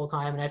takes the full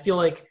time. And I feel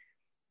like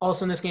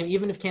also in this game,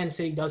 even if Kansas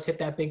City does hit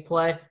that big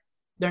play,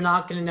 they're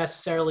not going to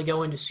necessarily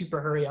go into super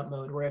hurry-up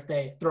mode where if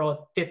they throw a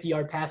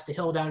 50-yard pass to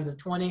Hill down to the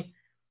 20,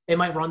 they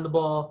might run the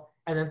ball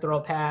and then throw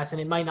a pass, and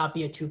it might not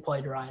be a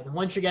 2-play drive. And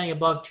once you're getting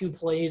above 2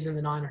 plays in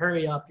the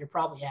non-hurry-up, you're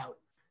probably out.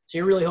 So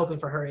you're really hoping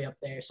for hurry-up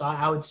there. So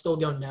I would still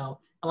go no.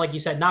 And like you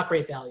said, not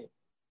great value.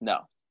 No.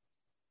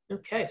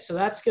 Okay, so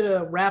that's going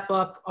to wrap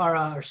up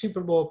our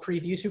Super Bowl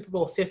preview, Super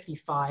Bowl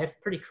 55.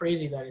 Pretty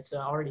crazy that it's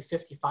already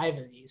 55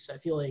 of these. I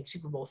feel like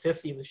Super Bowl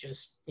 50 was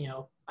just,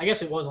 I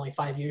guess it was only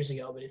 5 years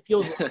ago, but it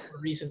feels a lot more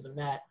recent than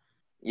that.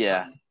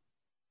 Yeah.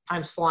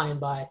 Time's flying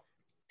by.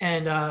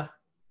 And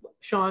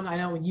Sean, I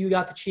know you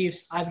got the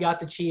Chiefs. I've got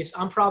the Chiefs.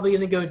 I'm probably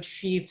going to go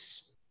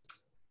Chiefs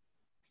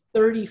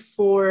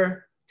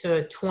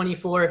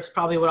 34-24 is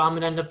probably what I'm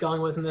going to end up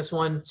going with in this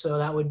one. So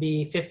that would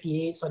be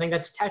 58. So I think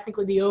that's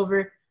technically the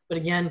over. But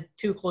again,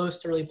 too close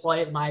to really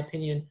play it, in my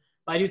opinion.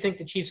 But I do think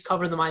the Chiefs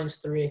cover the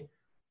 -3.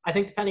 I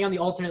think depending on the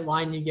alternate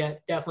line you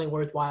get, definitely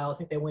worthwhile. I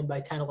think they win by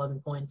 10,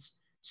 11 points,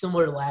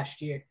 similar to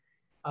last year.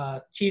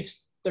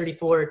 Chiefs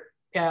 34,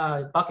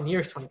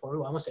 Buccaneers 24.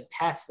 Ooh, I almost said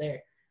Pats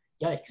there.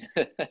 Yikes.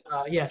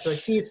 So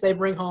Chiefs, they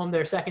bring home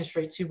their second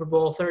straight Super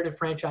Bowl, third in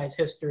franchise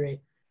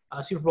history.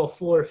 Super Bowl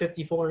 4,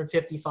 54, and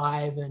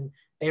 55. And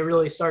they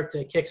really start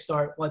to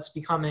kickstart what's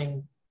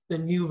becoming the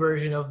new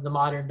version of the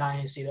modern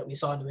dynasty that we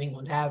saw New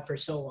England have for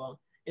so long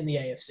in the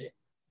AFC.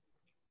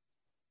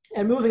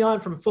 And moving on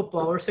from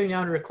football, we're sitting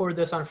down to record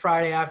this on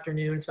Friday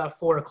afternoon. It's about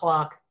 4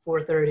 o'clock,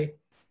 4:30.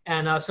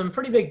 And some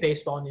pretty big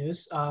baseball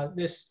news.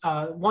 This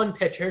one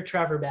pitcher,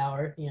 Trevor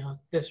Bauer,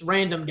 this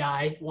random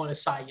guy, won a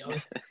Cy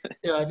Young,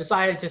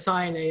 decided to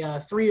sign a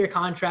 3-year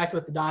contract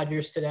with the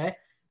Dodgers today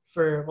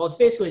it's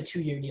basically a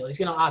 2-year deal. He's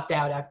going to opt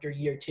out after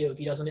year 2 if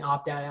he doesn't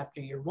opt out after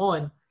year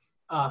 1.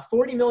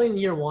 $40 million in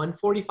year 1,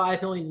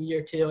 $45 million in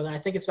year 2, and then I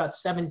think it's about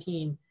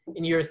 17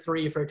 in year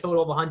 3 for a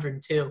total of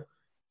 102.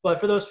 But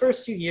for those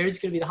first 2 years,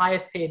 he's going to be the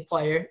highest paid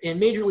player in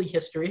Major League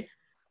history,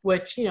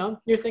 which,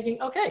 you're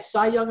thinking, okay,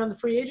 Cy Young on the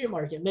free agent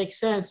market makes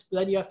sense, but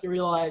then you have to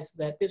realize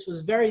that this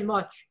was very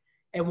much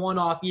a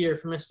one-off year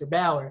for Mr.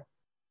 Bauer.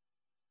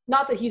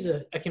 Not that he's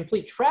a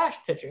complete trash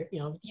pitcher.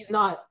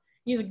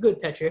 He's a good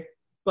pitcher,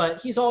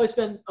 but he's always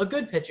been a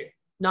good pitcher,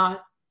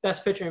 not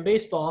best pitcher in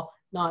baseball,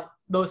 not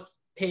most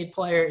paid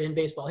player in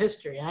baseball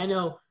history. And I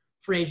know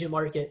free agent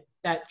market,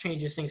 that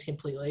changes things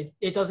completely.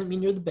 It doesn't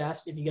mean you're the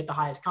best if you get the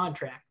highest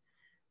contract.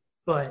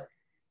 But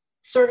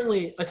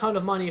certainly a ton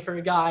of money for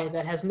a guy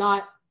that has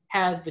not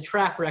had the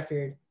track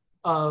record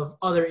of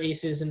other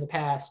aces in the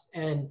past.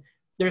 And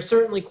there's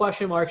certainly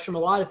question marks from a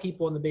lot of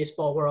people in the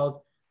baseball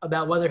world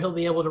about whether he'll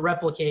be able to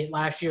replicate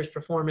last year's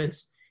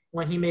performance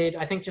when he made,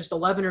 I think, just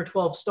 11 or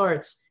 12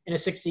 starts in a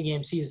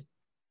 60-game season.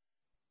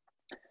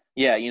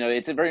 Yeah,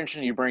 it's very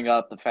interesting you bring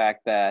up the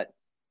fact that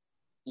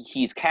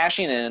he's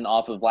cashing in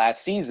off of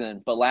last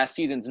season, but last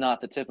season's not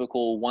the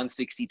typical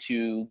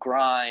 162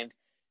 grind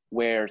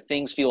where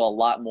things feel a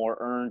lot more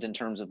earned in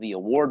terms of the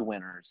award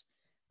winners.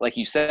 Like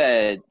you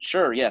said,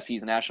 sure, yes,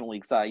 he's a National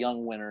League Cy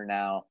Young winner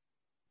now,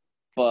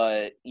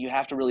 but you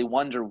have to really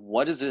wonder,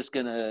 what is this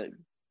gonna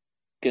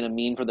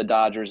mean for the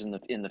Dodgers in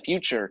the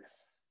future?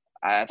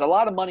 It's a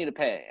lot of money to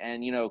pay,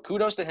 and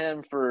kudos to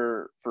him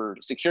for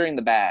securing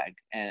the bag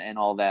and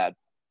all that.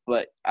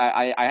 But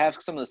I have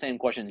some of the same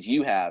questions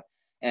you have.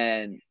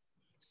 And,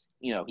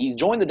 he's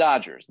joined the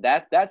Dodgers.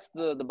 That's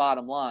the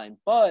bottom line.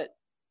 But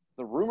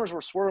the rumors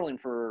were swirling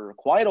for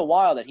quite a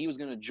while that he was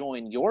going to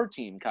join your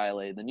team, Kyle,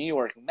 the New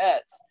York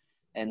Mets.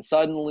 And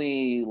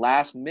suddenly,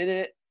 last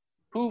minute,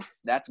 poof,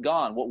 that's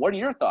gone. What are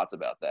your thoughts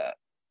about that?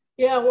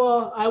 Yeah,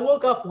 well, I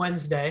woke up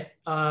Wednesday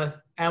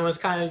and was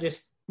kind of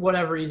just,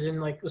 whatever reason,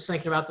 was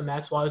thinking about the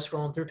Mets while I was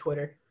scrolling through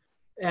Twitter.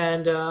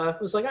 And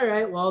was like, all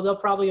right, well, they'll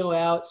probably go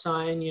out,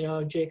 sign,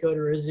 Jake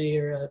Odorizzi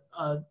or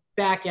a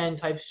back-end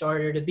type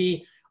starter to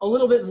be a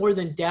little bit more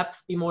than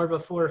depth, be more of a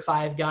 4 or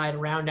 5 guy to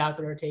round out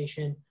the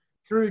rotation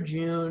through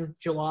June,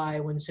 July,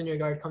 when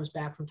Syndergaard comes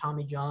back from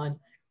Tommy John.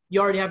 You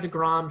already have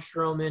DeGrom,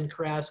 Stroman,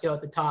 Carrasco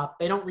at the top.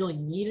 They don't really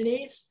need an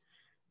ace.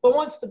 But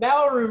once the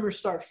Bauer rumors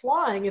start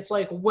flying, it's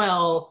like,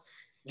 well,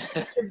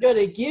 if you're going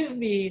to give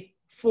me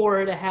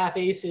 4.5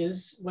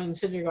 aces when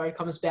Syndergaard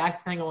comes back,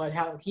 depending on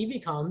how he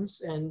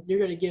becomes, and you're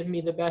going to give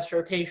me the best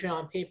rotation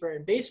on paper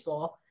in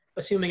baseball,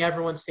 assuming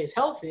everyone stays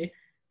healthy,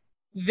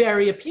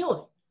 very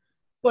appealing.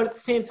 But at the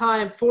same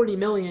time, $40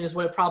 million is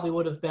what it probably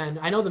would have been.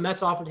 I know the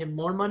Mets offered him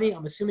more money.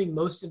 I'm assuming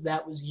most of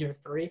that was year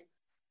 3,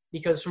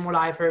 because from what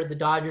I've heard, the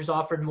Dodgers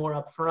offered more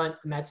up front.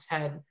 The Mets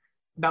had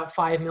about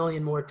 $5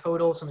 million more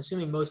total, so I'm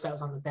assuming most of that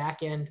was on the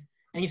back end.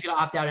 and he's going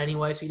to opt out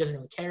anyway, so he doesn't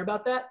really care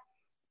about that.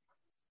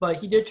 But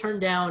he did turn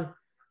down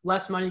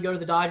less money to go to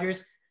the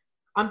Dodgers.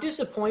 I'm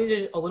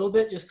disappointed a little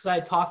bit just because I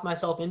had talked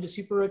myself into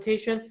super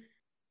rotation.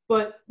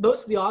 But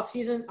most of the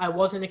offseason, I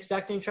wasn't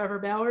expecting Trevor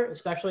Bauer,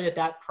 especially at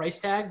that price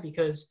tag,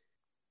 because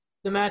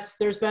the Mets,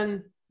 there's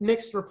been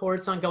mixed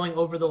reports on going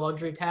over the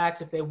luxury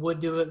tax, if they would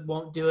do it,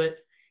 won't do it.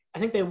 I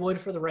think they would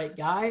for the right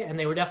guy, and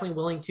they were definitely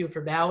willing to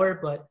for Bauer,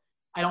 but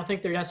I don't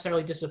think they're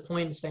necessarily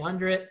disappointed to stay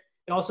under it.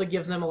 It also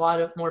gives them a lot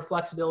of more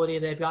flexibility.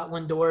 They've got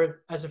Lindor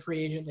as a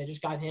free agent. They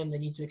just got him. They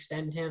need to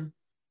extend him.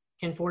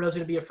 Conforto's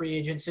going to be a free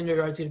agent.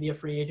 Syndergaard's going to be a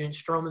free agent.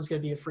 Stroman's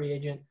going to be a free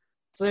agent.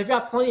 So they've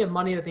got plenty of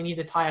money that they need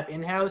to tie up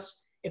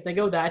in-house. If they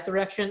go that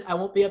direction, I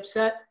won't be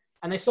upset.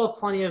 And they still have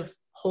plenty of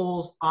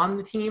holes on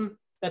the team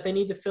that they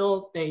need to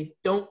fill. They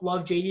don't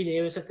love J.D.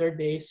 Davis at third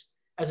base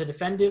as a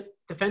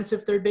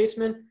defensive third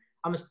baseman.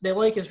 They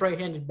like his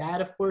right-handed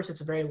bat, of course.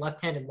 It's a very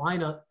left-handed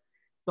lineup.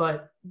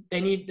 But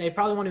they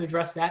probably want to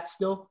address that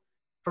still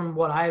from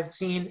what I've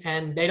seen.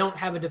 And they don't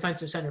have a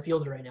defensive center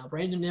fielder right now.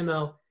 Brandon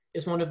Nimmo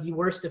is one of the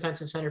worst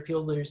defensive center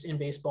fielders in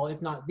baseball,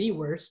 if not the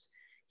worst.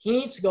 He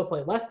needs to go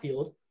play left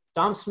field.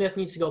 Dom Smith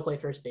needs to go play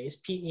first base.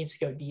 Pete needs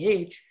to go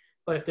DH.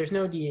 But if there's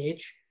no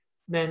DH,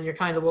 then you're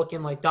kind of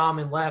looking like Dom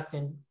in left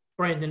and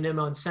Brandon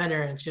Nimmo in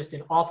center, and it's just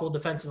an awful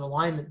defensive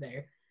alignment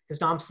there because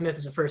Dom Smith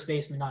is a first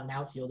baseman, not an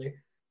outfielder.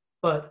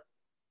 But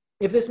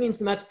if this means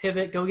the Mets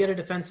pivot, go get a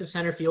defensive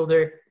center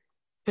fielder,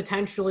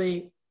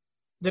 potentially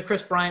the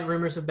Chris Bryant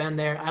rumors have been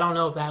there. I don't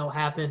know if that'll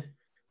happen.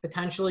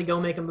 Potentially go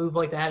make a move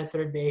like that at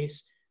third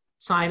base,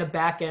 sign a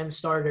back-end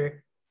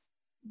starter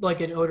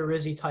like an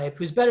Odorizzi type,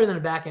 who's better than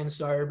a back-end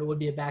starter, but would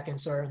be a back-end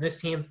starter on this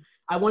team.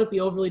 I wouldn't be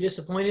overly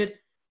disappointed.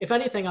 If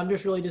anything, I'm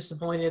just really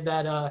disappointed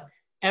that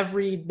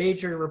every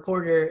major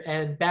reporter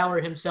and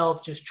Bauer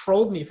himself just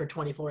trolled me for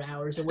 24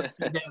 hours and wouldn't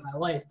see the day of my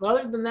life. But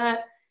other than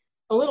that,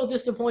 a little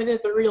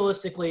disappointed, but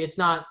realistically, it's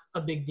not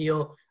a big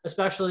deal,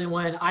 especially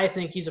when I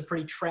think he's a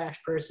pretty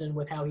trash person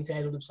with how he's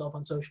handled himself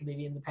on social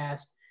media in the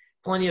past.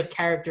 Plenty of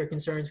character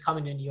concerns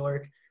coming to New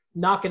York.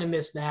 Not going to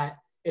miss that.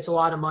 It's a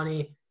lot of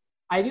money.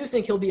 I do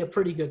think he'll be a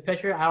pretty good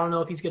pitcher. I don't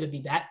know if he's going to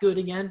be that good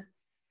again,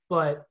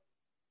 but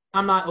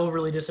I'm not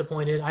overly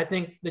disappointed. I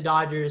think the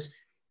Dodgers,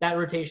 that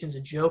rotation's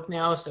a joke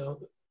now, so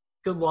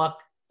good luck,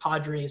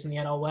 Padres in the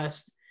NL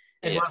West,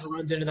 and whoever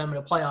runs into them in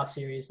a playoff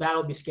series.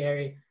 That'll be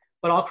scary.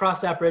 But I'll cross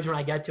that bridge when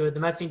I get to it. The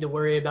Mets need to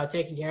worry about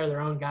taking care of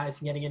their own guys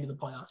and getting into the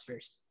playoffs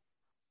first.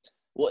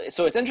 Well,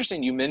 so it's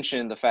interesting you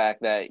mentioned the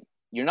fact that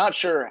you're not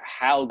sure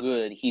how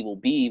good he will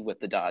be with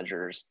the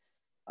Dodgers.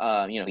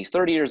 He's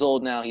 30 years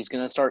old now. He's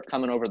going to start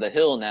coming over the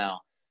hill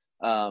now.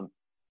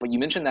 But you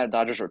mentioned that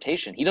Dodgers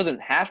rotation. He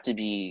doesn't have to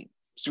be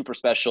super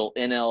special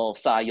NL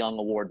Cy Young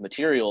Award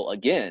material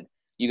again.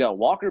 You got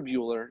Walker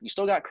Buehler. You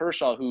still got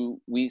Kershaw, who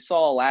we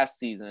saw last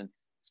season,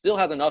 still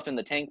has enough in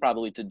the tank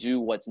probably to do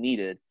what's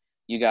needed.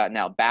 You got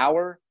now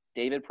Bauer,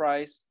 David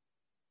Price,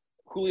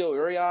 Julio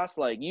Urias.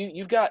 Like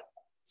you've got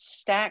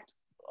stacked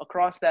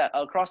across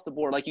the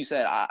board. Like you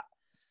said,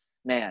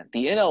 man,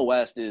 the NL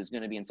West is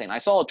going to be insane. I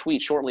saw a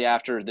tweet shortly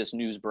after this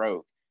news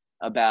broke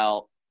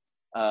about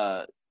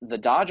the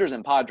Dodgers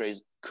and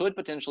Padres could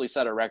potentially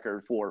set a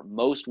record for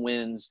most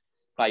wins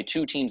by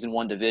two teams in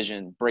one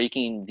division,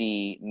 breaking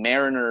the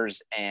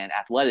Mariners and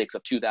Athletics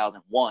of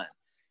 2001.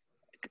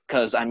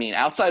 Because, I mean,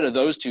 outside of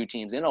those two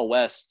teams, NL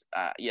West,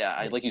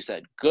 like you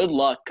said, good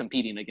luck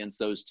competing against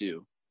those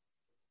two.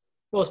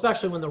 Well,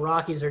 especially when the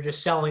Rockies are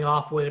just selling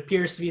off what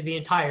appears to be the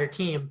entire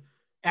team.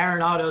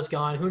 Arenado's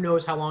gone. Who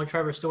knows how long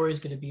Trevor Story's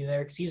going to be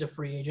there because he's a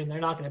free agent. They're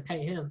not going to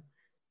pay him.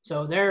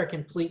 So they're a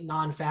complete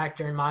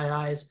non-factor in my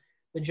eyes.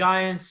 The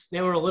Giants,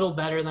 they were a little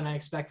better than I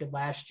expected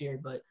last year,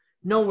 but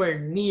nowhere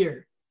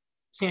near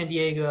San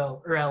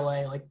Diego or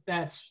LA. Like,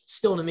 that's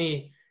still, to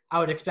me, I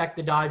would expect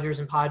the Dodgers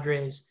and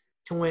Padres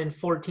to win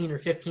 14 or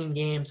 15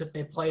 games if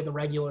they play the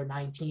regular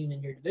 19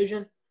 in your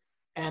division.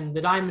 And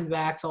the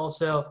Diamondbacks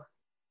also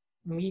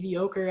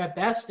mediocre at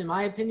best, in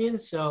my opinion.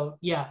 So,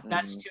 yeah,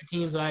 that's two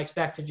teams that I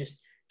expect to just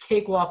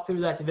cakewalk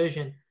through that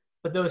division.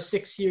 But those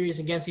 6 series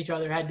against each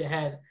other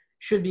head-to-head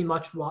should be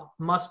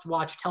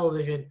must-watch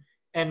television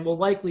and will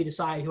likely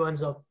decide who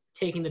ends up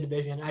taking the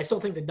division. I still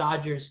think the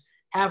Dodgers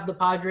have the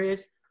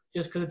Padres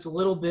just because it's a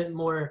little bit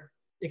more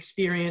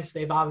experience.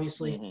 They've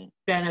obviously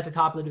been at the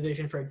top of the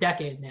division for a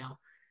decade now.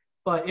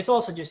 But it's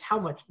also just how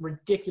much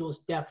ridiculous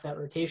depth that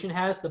rotation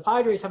has. The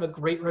Padres have a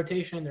great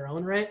rotation in their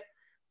own right,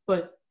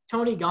 but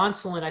Tony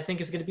Gonsolin, I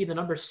think, is going to be the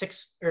number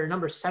 6 or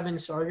number 7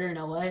 starter in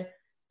LA.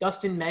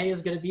 Dustin May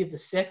is going to be the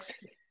 6th.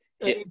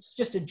 It's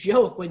just a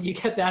joke when you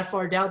get that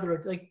far down the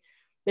road. Like,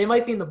 they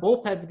might be in the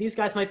bullpen, but these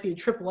guys might be a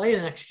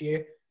AAA next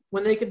year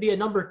when they could be a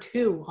number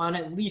 2 on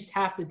at least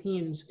half the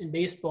teams in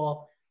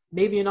baseball,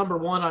 maybe a number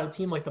 1 on a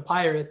team like the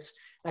Pirates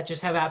that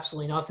just have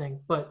absolutely nothing.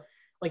 But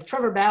like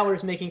Trevor Bauer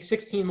is making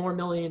 $16 more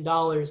million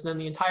than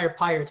the entire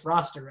Pirates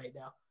roster right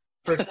now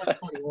for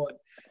 2021.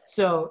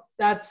 So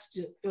that's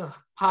just,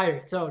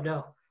 Pirates. Oh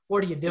no,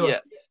 what are you doing?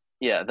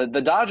 Yeah.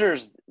 The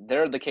Dodgers,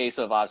 they're the case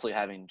of obviously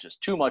having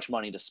just too much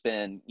money to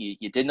spend.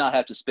 You did not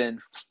have to spend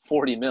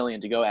 $40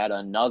 million to go add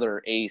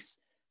another ace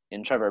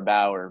in Trevor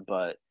Bauer,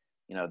 but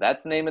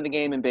that's the name of the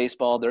game in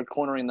baseball. They're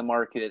cornering the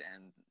market,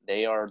 and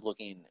they are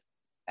looking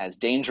as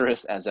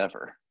dangerous as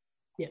ever.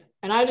 Yeah,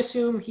 and I'd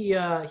assume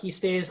he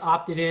stays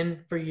opted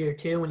in for year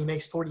 2 when he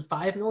makes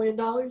 $45 million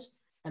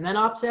and then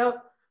opts out.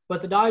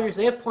 But the Dodgers,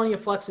 they have plenty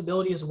of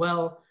flexibility as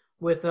well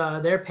with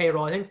their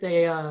payroll. I think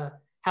they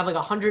have like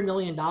 $100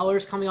 million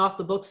coming off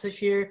the books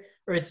this year,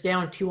 or it's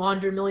down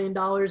 $200 million.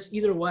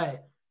 Either way,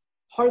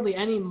 hardly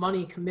any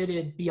money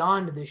committed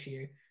beyond this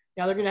year.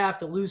 Now, they're going to have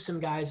to lose some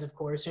guys, of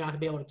course. They're not going to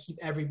be able to keep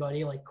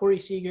everybody. Like Corey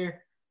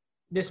Seager,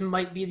 this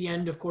might be the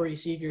end of Corey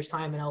Seager's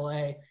time in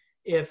LA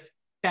if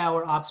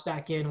Bauer opts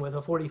back in with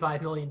a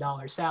 $45 million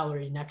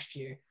salary next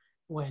year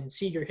when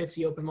Seager hits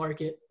the open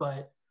market.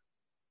 But,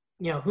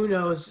 who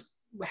knows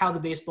how the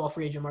baseball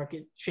free agent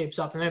market shapes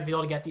up. They're going to be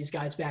able to get these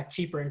guys back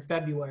cheaper in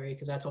February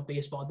because that's what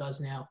baseball does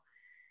now.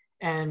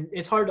 And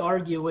it's hard to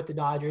argue with the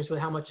Dodgers with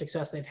how much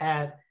success they've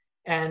had.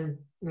 And,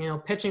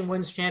 pitching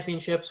wins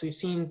championships. We've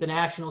seen the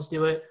Nationals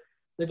do it.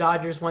 The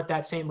Dodgers went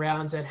that same route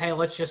and said, hey,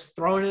 let's just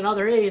throw in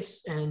another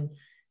ace. And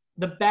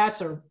the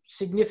bats are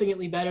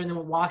significantly better than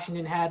what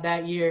Washington had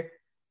that year.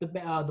 The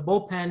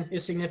bullpen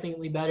is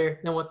significantly better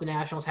than what the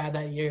Nationals had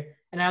that year.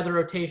 And now the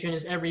rotation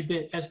is every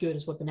bit as good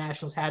as what the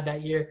Nationals had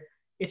that year.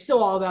 It's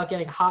still all about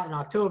getting hot in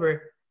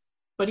October.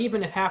 But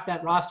even if half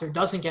that roster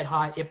doesn't get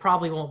hot, it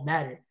probably won't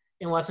matter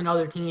unless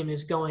another team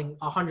is going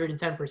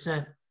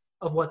 110%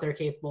 of what they're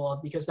capable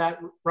of, because that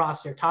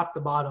roster, top to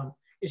bottom,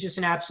 is just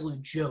an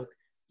absolute joke,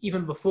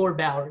 even before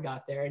Bauer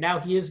got there. And now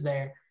he is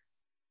there.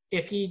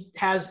 If he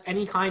has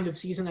any kind of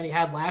season that he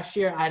had last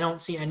year, I don't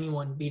see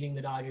anyone beating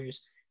the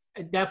Dodgers.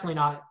 Definitely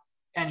not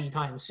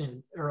anytime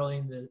soon, early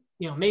in the,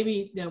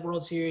 maybe the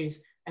World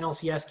Series,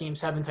 NLCS Game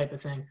 7 type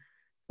of thing.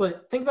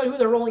 But think about who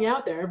they're rolling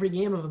out there every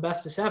game of a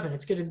best of 7.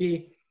 It's going to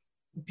be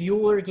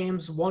Buehler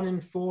games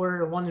 1-4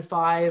 or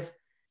 1-5,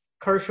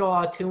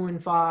 Kershaw 2-5,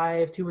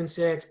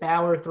 2-6,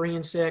 Bauer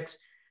 3-6,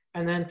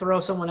 and then throw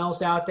someone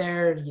else out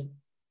there. You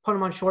put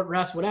them on short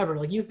rest, whatever.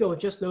 Like, you go with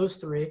just those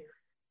 3,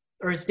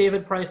 or it's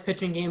David Price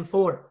pitching game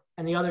 4,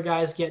 and the other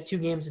guys get 2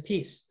 games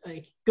apiece.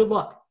 Like, good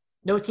luck.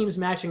 No team's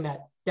matching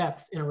that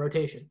depth in a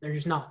rotation. They're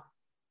just not.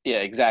 Yeah,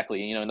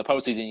 exactly. In the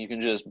postseason, you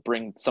can just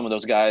bring some of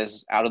those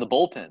guys out of the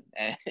bullpen,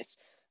 and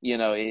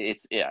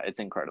it's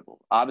incredible.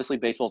 Obviously,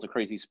 baseball's a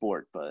crazy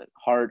sport, but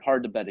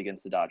hard to bet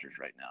against the Dodgers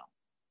right now.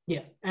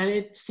 Yeah, and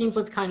it seems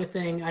like the kind of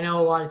thing. I know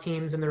a lot of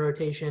teams in the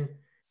rotation,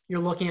 you're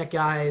looking at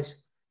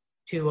guys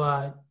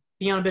to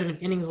be on a bit of an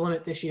innings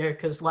limit this year,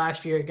 because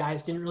last year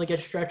guys didn't really get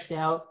stretched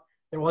out.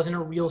 There wasn't a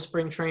real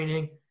spring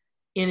training.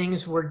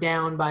 Innings were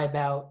down by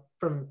about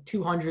from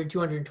 200,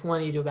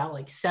 220 to about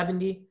like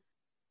 70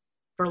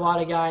 for a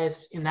lot of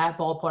guys in that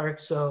ballpark.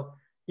 So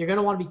you're going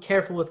to want to be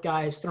careful with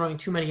guys throwing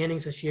too many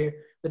innings this year.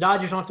 The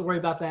Dodgers don't have to worry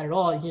about that at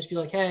all. You can just be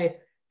like, hey,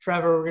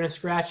 Trevor, we're going to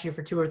scratch you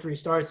for 2 or 3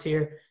 starts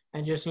here.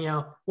 And just,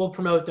 we'll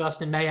promote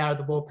Dustin May out of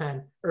the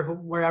bullpen or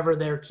wherever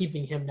they're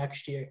keeping him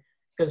next year.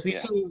 Because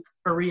we've seen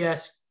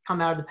Arias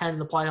come out of the pen in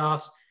the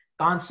playoffs.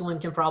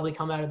 Gonsolin can probably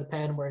come out of the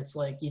pen where it's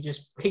like you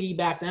just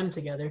piggyback them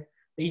together.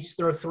 They each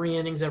throw 3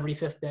 innings every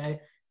 5th day.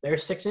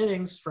 There's 6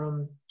 innings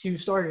from 2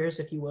 starters,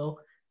 if you will,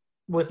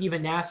 with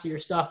even nastier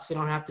stuff because they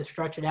don't have to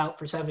stretch it out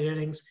for 7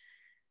 innings.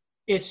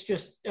 It's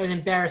just an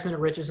embarrassment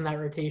of riches in that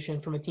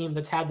rotation from a team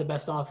that's had the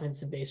best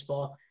offense in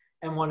baseball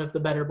and one of the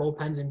better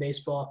bullpens in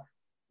baseball.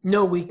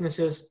 No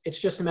weaknesses.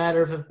 It's just a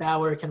matter of if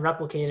Bauer can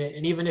replicate it.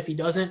 And even if he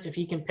doesn't, if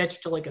he can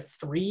pitch to like a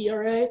 3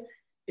 ERA,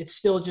 it's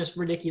still just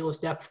ridiculous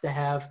depth to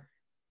have.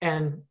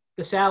 And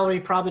the salary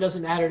probably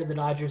doesn't matter to the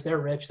Dodgers. They're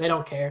rich. They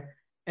don't care.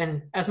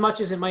 And as much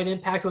as it might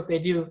impact what they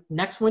do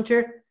next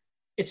winter,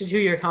 it's a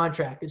 2-year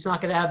contract. It's not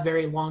going to have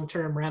very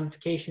long-term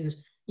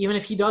ramifications, even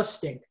if he does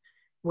stink,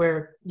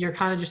 where you're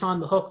kind of just on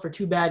the hook for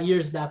 2 bad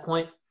years at that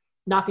point.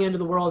 Not the end of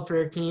the world for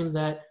a team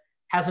that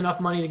has enough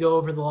money to go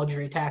over the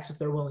luxury tax if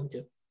they're willing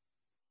to.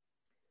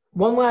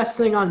 One last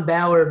thing on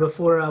Bauer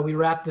before we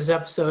wrap this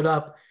episode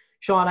up.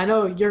 Sean, I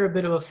know you're a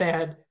bit of a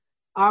fan.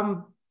 I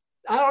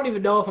don't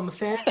even know if I'm a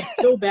fan. It's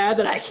so bad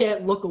that I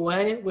can't look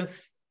away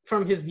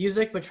from his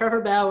music. But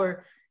Trevor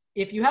Bauer,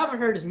 if you haven't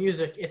heard his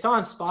music, it's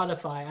on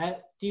Spotify.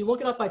 Do you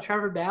look it up by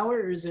Trevor Bauer,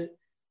 or is it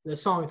the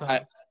song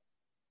title?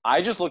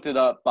 I just looked it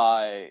up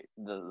by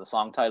the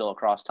song title,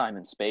 Across Time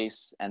and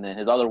Space, and then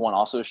his other one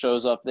also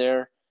shows up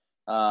there.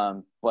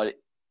 But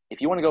if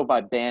you want to go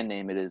by band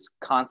name, it is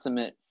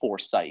Consummate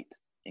Foresight,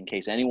 in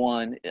case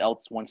anyone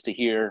else wants to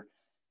hear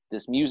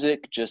this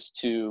music just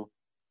to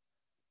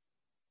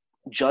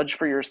judge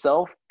for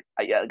yourself.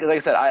 Because like I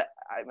said,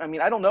 I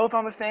mean, I don't know if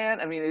I'm a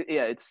fan. I mean,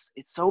 it's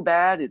so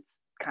bad.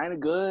 It's kind of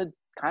good,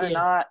 kind of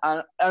not.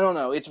 I don't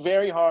know. It's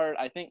very hard.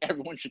 I think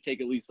everyone should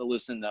take at least a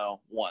listen, though,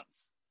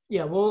 once.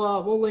 Yeah,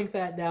 we'll link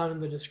that down in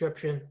the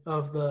description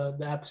of the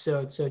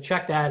episode, so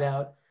check that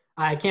out.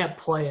 I can't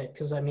play it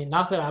because, I mean,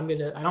 not that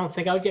I don't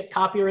think I would get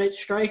copyright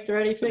striked or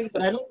anything,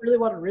 but I don't really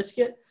want to risk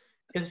it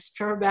because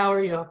Trevor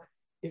Bauer,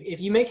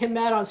 if you make him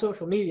mad on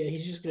social media,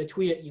 he's just going to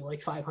tweet at you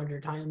like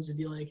 500 times and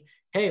be like,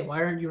 hey,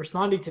 why aren't you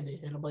responding to me?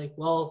 And I'm like,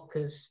 well,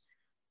 because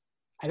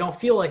I don't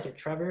feel like it,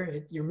 Trevor.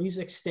 Your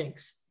music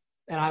stinks.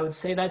 and I would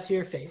say that to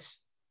your face.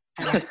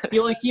 And I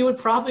feel like he would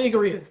probably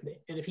agree with me.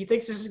 And if he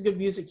thinks this is good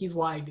music, he's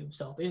lying to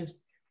himself.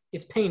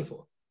 It's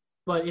painful,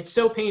 but it's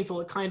so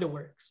painful it kind of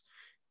works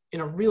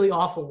in a really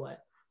awful way.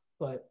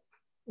 But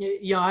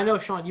I know,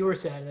 Sean, you were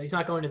sad that he's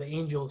not going to the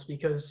Angels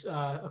because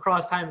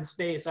across time and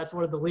space, that's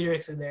one of the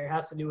lyrics in there. It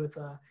has to do with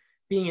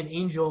being an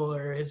angel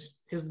or his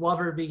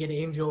lover being an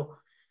angel.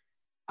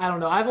 I don't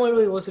know. I've only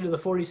really listened to the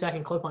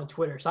 40-second clip on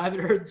Twitter, so I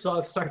haven't heard the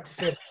song start to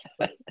finish.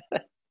 But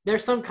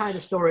there's some kind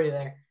of story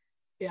there.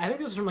 Yeah, I think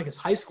this was from like his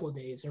high school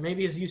days or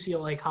maybe his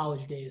UCLA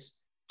college days.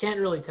 Can't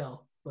really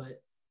tell,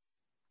 but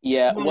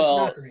yeah,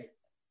 not great.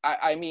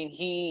 I mean,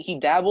 he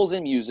dabbles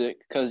in music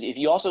because if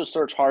you also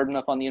search hard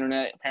enough on the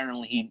internet,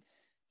 apparently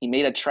he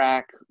made a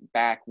track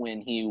back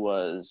when he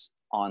was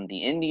on the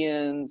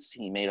Indians.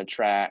 He made a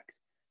track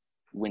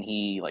when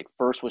he like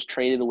first was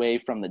traded away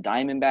from the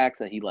Diamondbacks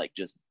that he like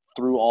just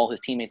threw all his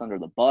teammates under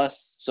the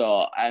bus.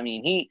 So I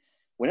mean,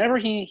 whenever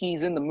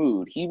he's in the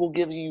mood, he will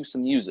give you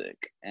some music.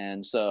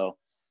 And so,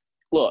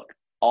 look,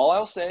 all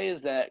I'll say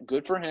is that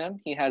good for him.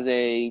 He has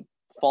a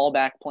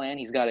fallback plan.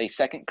 He's got a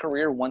second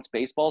career once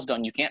baseball's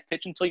done. You can't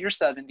pitch until you're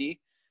 70,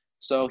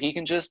 so he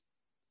can just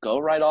go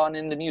right on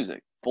into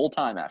music full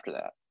time after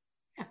that.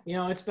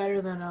 Yeah, it's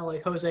better than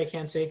like Jose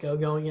Canseco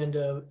going in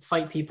to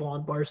fight people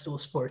on Barstool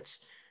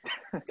Sports.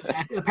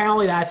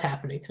 Apparently that's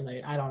happening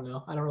tonight. I don't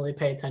know. I don't really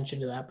pay attention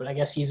to that, but I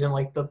guess he's in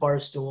like the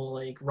Barstool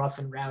like rough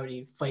and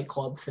rowdy fight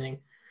club thing.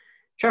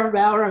 Trevor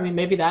Bauer, I mean,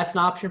 maybe that's an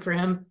option for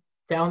him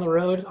down the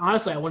road.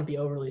 Honestly, I wouldn't be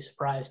overly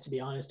surprised, to be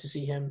honest, to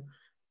see him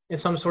in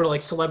some sort of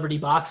like celebrity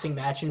boxing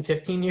match in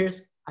 15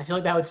 years. I feel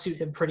like that would suit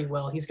him pretty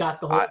well. He's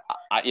got the whole.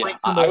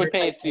 I would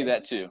pay to see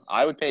that too.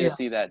 I would pay to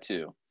see that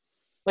too.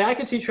 Like I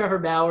could see Trevor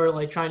Bauer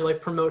like trying to like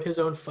promote his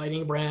own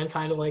fighting brand,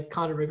 kind of like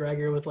Conor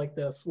McGregor with like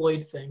the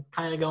Floyd thing,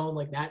 kind of going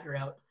like that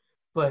route.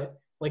 But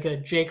like a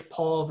Jake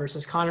Paul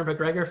versus Conor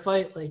McGregor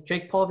fight, like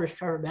Jake Paul versus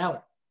Trevor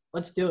Bauer.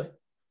 Let's do it.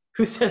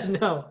 Who says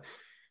no?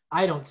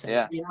 I don't say.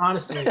 Yeah. I mean,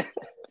 honestly,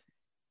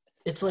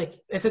 it's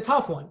a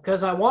tough one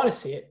because I want to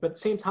see it, but at the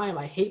same time,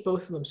 I hate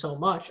both of them so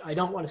much. I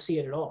don't want to see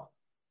it at all.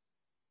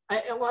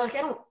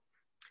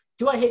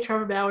 Do I hate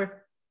Trevor Bauer?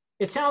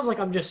 It sounds like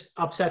I'm just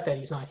upset that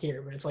he's not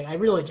here, but it's like I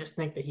really just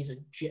think that he's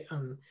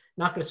I'm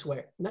not going to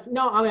swear.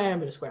 No, I am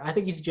going to swear. I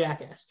think he's a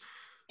jackass.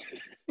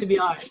 To be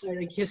honest,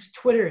 like his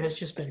Twitter has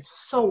just been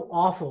so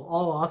awful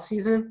all off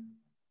season,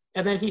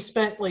 and then he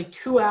spent like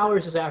 2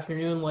 hours this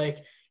afternoon, like,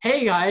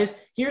 "Hey guys,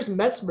 here's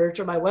Mets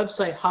merch on my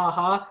website.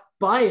 Haha,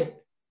 buy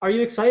it. Are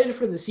you excited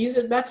for the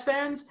season, Mets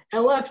fans?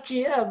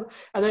 LFGM."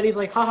 And then he's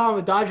like, "Haha, I'm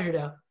a Dodger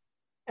now,"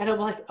 and I'm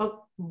like,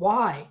 "Oh,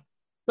 why?"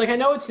 Like, I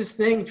know it's his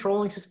thing,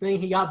 trolling's his thing,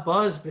 he got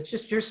buzzed, but it's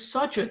just, you're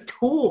such a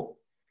tool.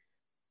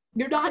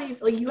 You're not even,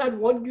 like, you had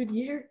one good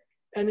year,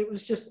 and it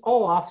was just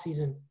all off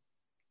season.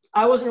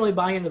 I wasn't really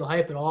buying into the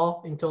hype at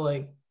all until,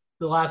 like,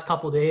 the last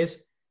couple of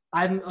days.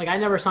 I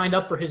never signed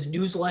up for his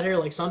newsletter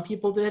like some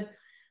people did,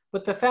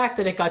 but the fact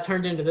that it got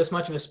turned into this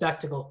much of a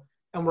spectacle,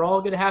 and we're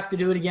all going to have to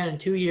do it again in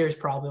 2 years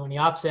probably when he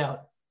opts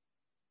out,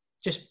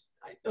 just,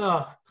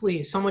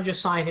 please, someone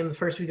just sign him the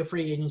first week of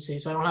free agency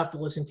so I don't have to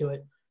listen to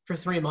it for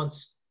 3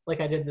 months. Like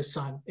I did this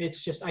time.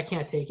 It's just, I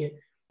can't take it.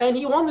 And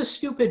he won the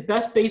stupid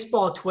best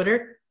baseball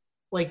Twitter,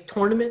 like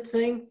tournament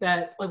thing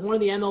that like one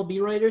of the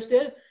MLB writers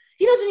did.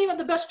 He doesn't even have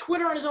the best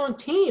Twitter on his own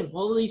team.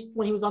 Well, at least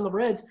when he was on the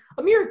Reds.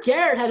 Amir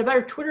Garrett had a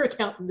better Twitter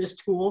account than this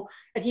tool,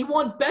 and he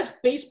won best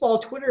baseball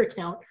Twitter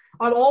account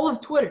on all of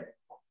Twitter.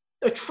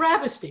 A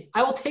travesty.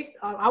 I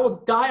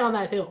will die on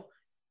that hill.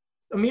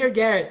 Amir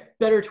Garrett,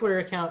 better Twitter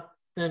account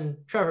than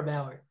Trevor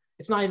Bauer.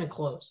 It's not even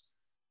close.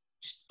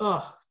 Just,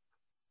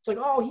 it's like,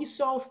 oh, he's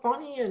so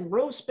funny and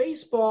roast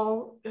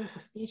baseball.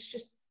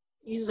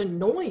 He's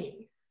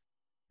annoying.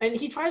 And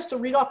he tries to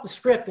read off the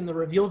script in the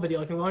reveal video,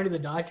 like I'm going to the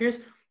Dodgers.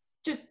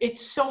 Just, it's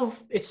so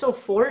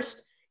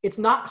forced. It's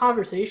not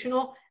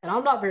conversational, and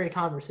I'm not very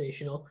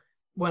conversational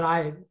when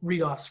I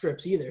read off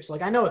scripts either. So,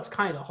 like, I know it's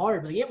kind of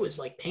hard, but it was,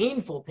 like,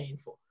 painful.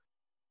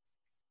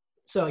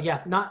 So,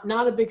 yeah,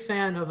 not a big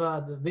fan of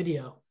the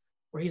video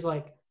where he's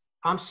like,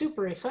 I'm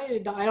super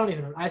excited.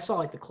 I saw,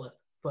 like, the clip,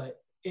 but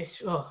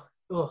it's,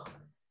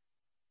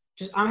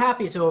 I'm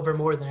happy it's over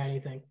more than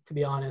anything, to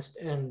be honest.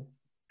 And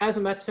as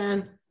a Mets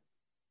fan,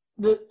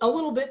 a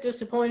little bit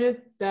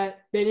disappointed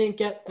that they didn't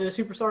get the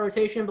superstar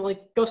rotation, but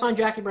like go sign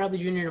Jackie Bradley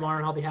Jr. tomorrow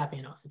and I'll be happy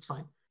enough. It's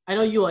fine. I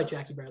know you like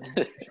Jackie Bradley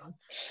Jr., Sean.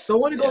 Go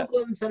win a Gold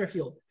Glove in center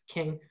field,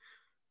 King.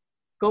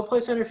 Go play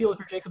center field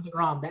for Jacob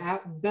deGrom,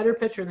 better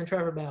pitcher than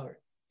Trevor Bauer,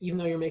 even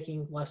though you're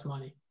making less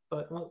money.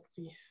 But well,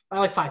 I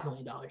like $5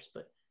 million,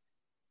 but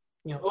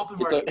open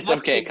market. It's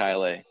okay,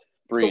 Kyle.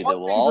 Breathe. It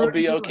will all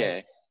be okay.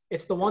 Right.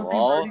 It's the one thing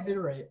Birdie did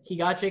right. He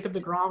got Jacob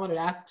deGrom on an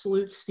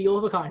absolute steal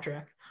of a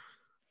contract.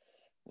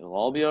 It'll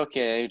all be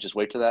okay. Just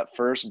wait till that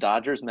first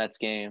Dodgers-Mets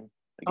game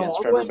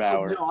against Trevor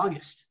Bauer.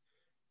 Mid-August.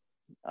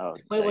 Oh,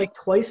 they play like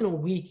twice in a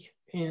week.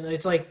 And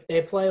it's like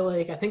they play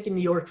like, I think in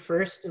New York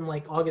first in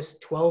like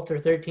August 12th or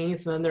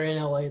 13th. And then they're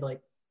in LA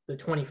like the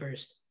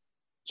 21st.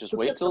 Just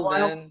wait till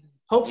then.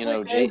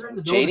 Hopefully fans are in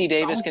the building. J.D.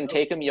 Davis can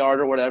take him yard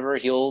or whatever.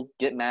 He'll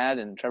get mad,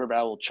 and Trevor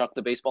Bauer will chuck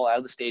the baseball out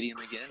of the stadium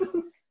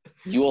again.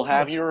 You will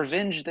have your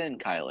revenge then,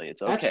 Kylie.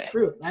 It's okay. That's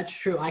true. That's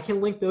true. I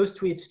can link those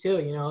tweets too.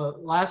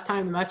 Last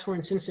time the Mets were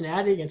in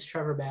Cincinnati against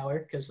Trevor Bauer,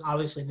 because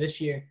obviously this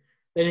year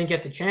they didn't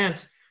get the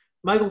chance.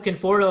 Michael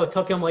Conforto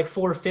took him like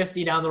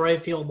 450 down the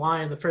right field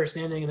line in the first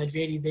inning, and then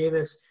J.D.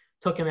 Davis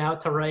took him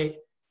out to right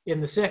in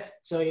the sixth.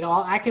 So,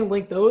 I can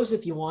link those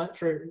if you want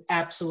for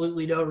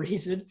absolutely no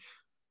reason.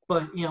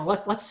 But,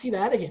 let's see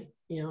that again.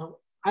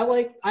 I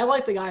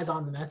like the guys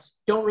on the Mets.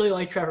 Don't really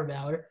like Trevor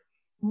Bauer.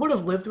 Would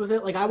have lived with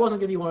it. Like, I wasn't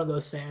going to be one of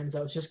those fans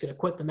that was just going to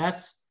quit the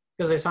Mets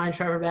because they signed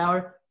Trevor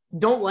Bauer.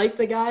 Don't like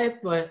the guy,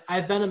 but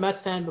I've been a Mets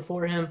fan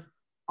before him.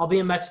 I'll be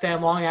a Mets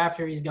fan long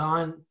after he's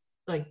gone.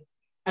 Like,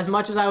 as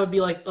much as I would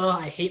be like,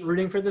 I hate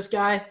rooting for this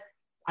guy,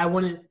 I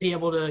wouldn't be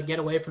able to get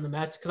away from the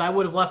Mets because I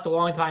would have left a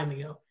long time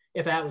ago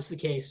if that was the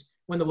case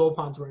when the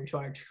Wilpons were in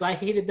charge. Because I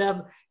hated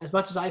them as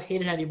much as I've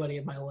hated anybody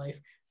in my life.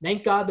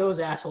 Thank God those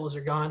assholes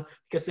are gone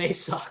because they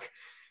suck.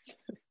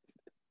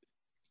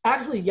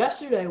 Actually,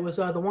 yesterday was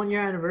the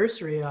one-year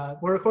anniversary.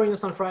 We're recording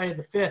this on Friday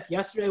the 5th.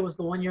 Yesterday was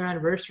the one-year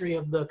anniversary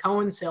of the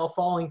Cohen sale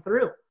falling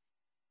through.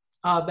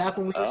 Back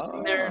when we were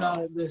sitting there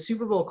in the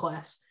Super Bowl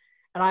class.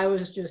 And I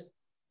was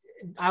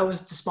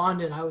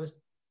despondent. I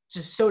was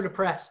just so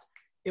depressed.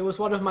 It was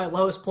one of my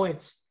lowest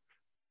points.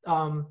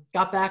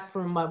 Got back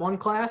from my one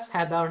class,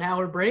 had about an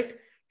hour break,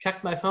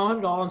 checked my phone,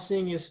 and all I'm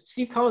seeing is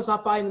Steve Cohen's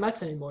not buying the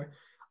Mets anymore.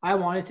 I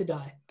wanted to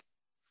die.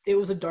 It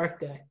was a dark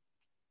day.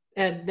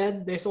 And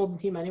then they sold the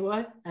team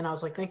anyway, and I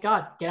was like, thank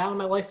God. Get out of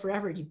my life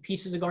forever, you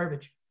pieces of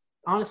garbage.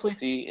 Honestly.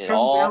 See, it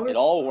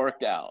all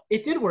worked out.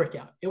 It did work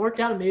out. It worked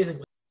out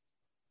amazingly.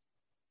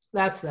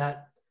 That's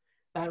that.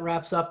 That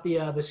wraps up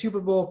the Super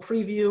Bowl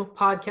preview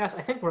podcast.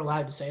 I think we're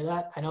allowed to say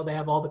that. I know they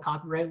have all the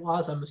copyright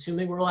laws. I'm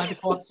assuming we're allowed to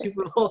call it the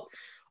Super Bowl.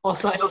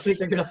 Also, I don't think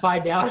they're going to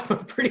find out. I'm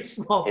a pretty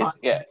small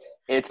podcast.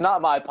 It's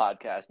not my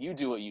podcast. You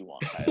do what you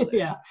want, Tyler.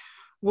 Yeah.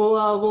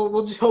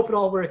 We'll just hope it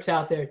all works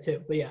out there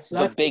too. But yeah, so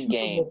that's the big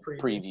game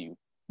preview.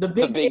 The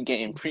big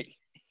game preview.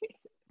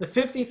 The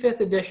 55th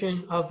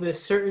edition of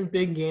this certain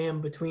big game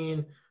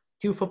between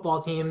two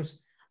football teams.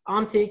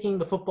 I'm taking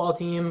the football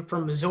team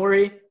from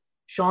Missouri.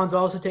 Sean's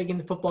also taking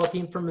the football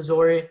team from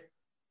Missouri.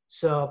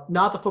 So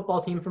not the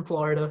football team from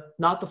Florida,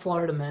 not the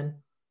Florida Men.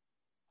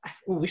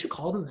 Ooh, we should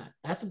call them that.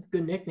 That's a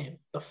good nickname.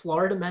 The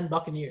Florida Men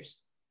Buccaneers.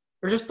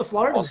 Or just the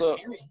Florida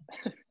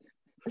Men.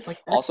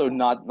 Also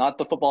not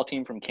the football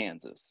team from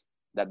Kansas.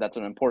 That's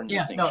an important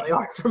distinction. No, they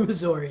are from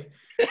Missouri.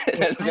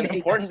 That's an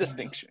important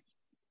distinction.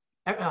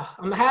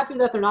 I'm happy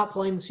that they're not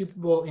playing the Super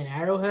Bowl in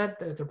Arrowhead,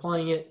 that they're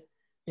playing it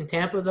in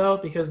Tampa, though,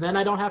 because then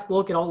I don't have to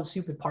look at all the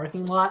stupid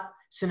parking lot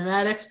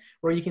cinematics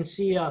where you can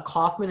see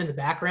Kaufman in the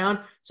background,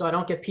 so I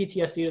don't get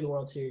PTSD to the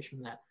World Series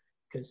from that,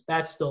 because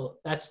that's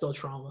still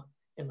trauma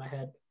in my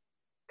head.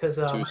 Because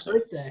my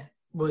birthday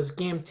was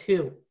Game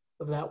 2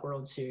 of that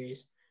World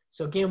Series.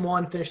 So Game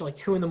 1 finished at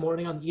 2 in the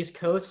morning on the East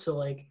Coast,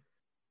 so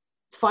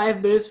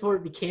 5 minutes before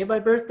it became my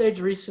birthday,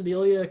 Jeurys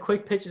Familia,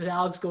 quick pitches to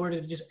Alex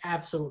Gordon, it just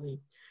absolutely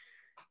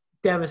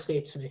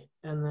devastates me.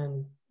 And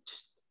then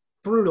just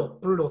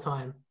brutal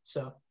time.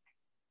 So,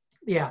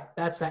 yeah,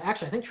 that's that.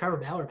 Actually, I think Trevor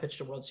Bauer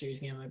pitched a World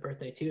Series game on my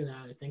birthday, too,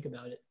 now that I think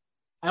about it.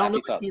 I don't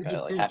know what team he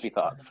pitched. Happy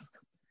thoughts.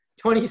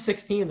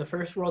 2016, the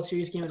first World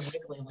Series game in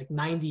Wrigley in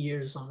 90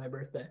 years on my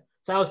birthday.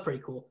 So that was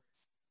pretty cool.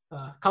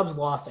 Cubs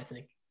lost, I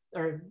think.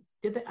 Or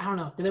did they? I don't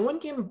know. Did they win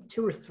game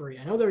 2 or 3?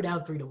 I know they were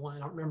down 3-1. I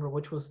don't remember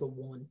which was the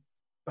one.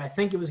 But I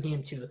think it was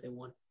game 2 that they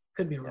won.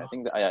 Could be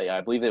wrong.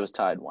 I believe it was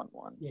tied 1-1.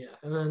 Yeah,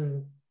 and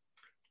then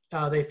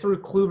they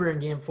threw Kluber in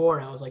game 4,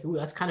 and I was like, ooh,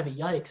 that's kind of a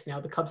yikes. Now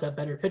the Cubs have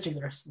better pitching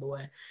the rest of the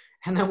way.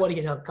 And then what do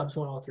you know? The Cubs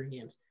won all 3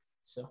 games.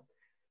 So,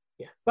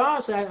 yeah. But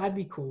honestly, I'd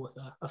be cool with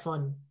a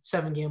fun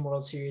 7-game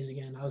World Series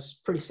again. I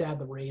was pretty sad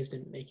the Rays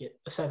didn't make it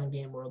a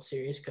 7-game World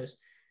Series because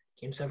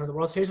Game 7 of the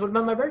World Series would have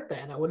been my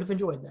birthday, and I would have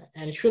enjoyed that.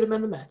 And it should have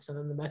been the Mets, and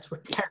then the Mets were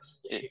terrible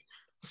this year.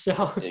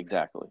 So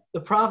exactly. The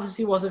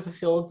prophecy wasn't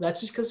fulfilled. That's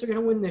just because they're going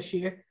to win this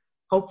year.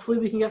 Hopefully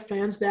we can get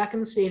fans back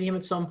in the stadium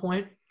at some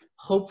point.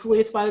 Hopefully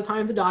it's by the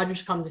time the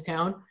Dodgers come to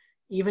town.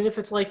 Even if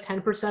it's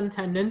 10%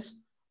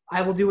 attendance,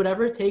 I will do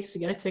whatever it takes to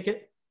get a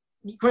ticket.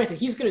 Granted,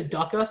 he's going to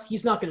duck us.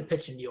 He's not going to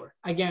pitch in New York.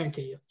 I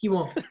guarantee you. He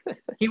won't.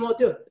 He won't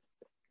do it.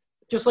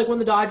 Just like when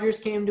the Dodgers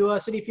came to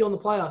Citi Field in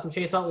the playoffs and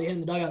Chase Utley hit in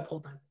the dugout the whole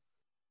time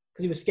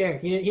because he was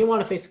scared. He didn't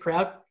want to face the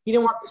crowd. He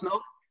didn't want the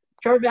smoke.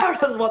 Trevor Bauer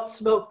doesn't want the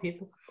smoke,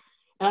 people.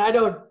 And I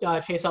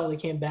know Chase Utley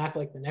came back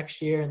the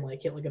next year and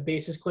hit a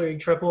bases clearing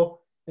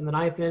triple in the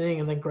 9th inning,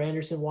 and then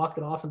Granderson walked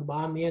it off in the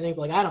bottom of the inning.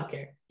 But I don't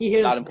care. He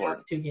hit it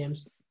for 2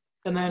 games.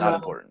 And then not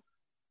important.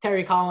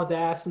 Terry Collins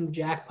ass and the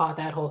jackpot,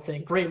 that whole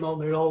thing. Great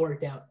moment. It all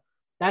worked out.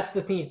 That's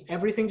the theme.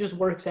 Everything just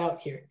works out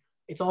here.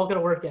 It's all going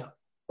to work out.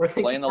 We're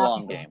playing the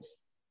long game.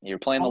 You're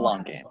playing the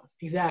long game.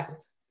 Exactly.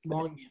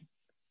 Long game.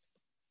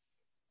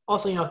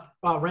 Also,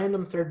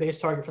 random third base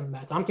target from the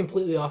Mets. I'm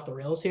completely off the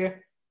rails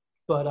here.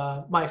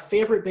 But my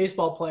favorite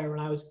baseball player when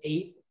I was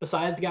 8,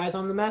 besides the guys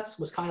on the Mets,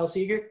 was Kyle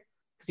Seager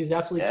because he was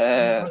absolutely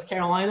killing North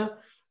Carolina.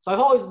 So I've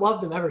always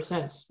loved him ever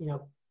since.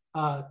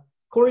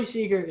 Corey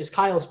Seager is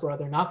Kyle's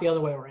brother, not the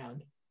other way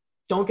around.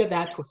 Don't get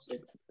that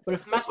twisted. But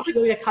if the Mets want to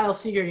go get Kyle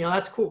Seager,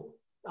 that's cool.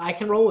 I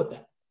can roll with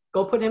that.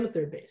 Go put him at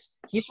third base.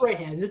 He's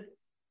right-handed.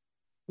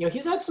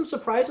 He's had some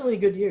surprisingly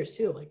good years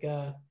too.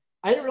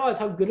 I didn't realize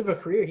how good of a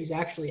career he's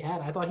actually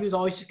had. I thought he was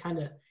always just kind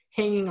of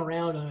hanging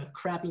around on a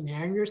crappy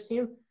Mariners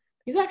team.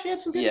 He's actually had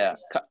some good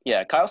years.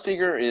 Yeah, Kyle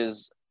Seager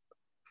is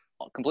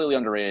completely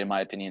underrated in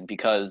my opinion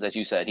because, as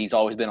you said, he's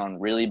always been on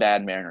really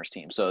bad Mariners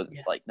teams. So,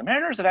 the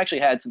Mariners have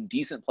actually had some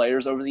decent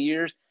players over the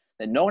years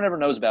that no one ever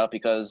knows about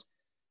because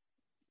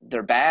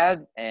they're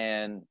bad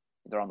and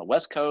they're on the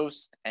West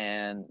Coast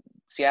and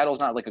Seattle's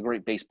not like a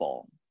great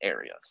baseball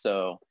area.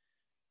 So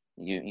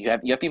you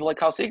have people like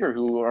Kyle Seager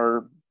who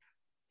are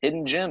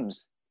hidden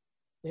gems.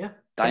 Yeah.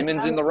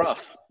 Diamonds in the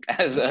rough,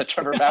 as a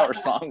Trevor Bauer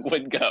song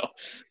would go.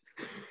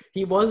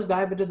 He was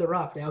diamond in the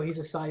rough. Now he's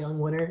a Cy Young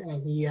winner,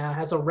 and he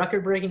has a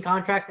record-breaking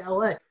contract to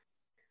LA.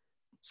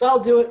 So that'll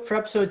do it for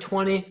episode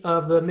 20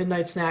 of the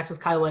Midnight Snacks with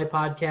Kyle A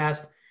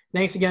podcast.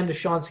 Thanks again to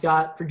Sean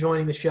Scott for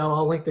joining the show.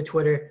 I'll link the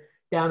Twitter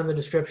down in the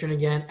description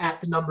again,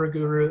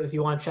 @TheNumberGuru, if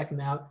you want to check him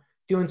out.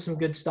 Doing some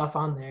good stuff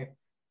on there,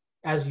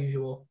 as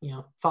usual.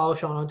 Follow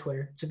Sean on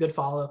Twitter. It's a good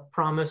follow.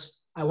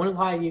 Promise. I wouldn't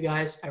lie to you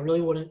guys. I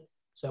really wouldn't.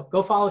 So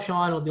go follow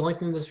Sean. It'll be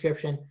linked in the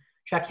description.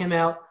 Check him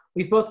out.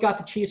 We've both got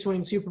the Chiefs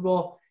winning the Super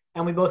Bowl,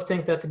 and we both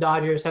think that the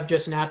Dodgers have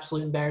just an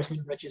absolute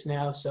embarrassment of riches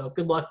now. So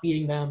good luck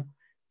beating them,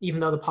 even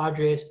though the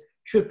Padres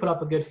should put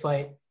up a good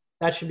fight.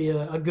 That should be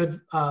a good,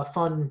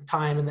 fun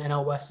time in the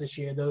NL West this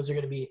year. Those are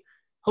going to be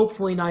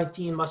hopefully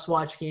 19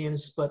 must-watch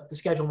games, but the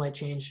schedule might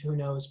change. Who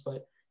knows?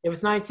 But if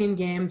it's 19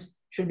 games,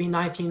 should be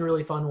 19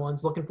 really fun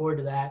ones. Looking forward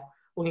to that.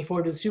 Looking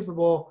forward to the Super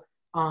Bowl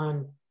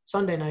on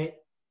Sunday night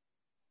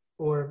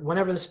or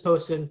whenever this is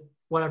posted,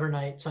 whatever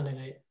night, Sunday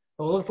night.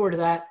 But we're looking forward to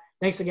that.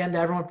 Thanks again to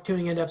everyone for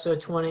tuning in to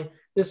episode 20.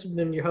 This has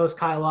been your host,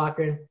 Kyle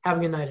Lochran. Have a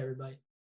good night, everybody.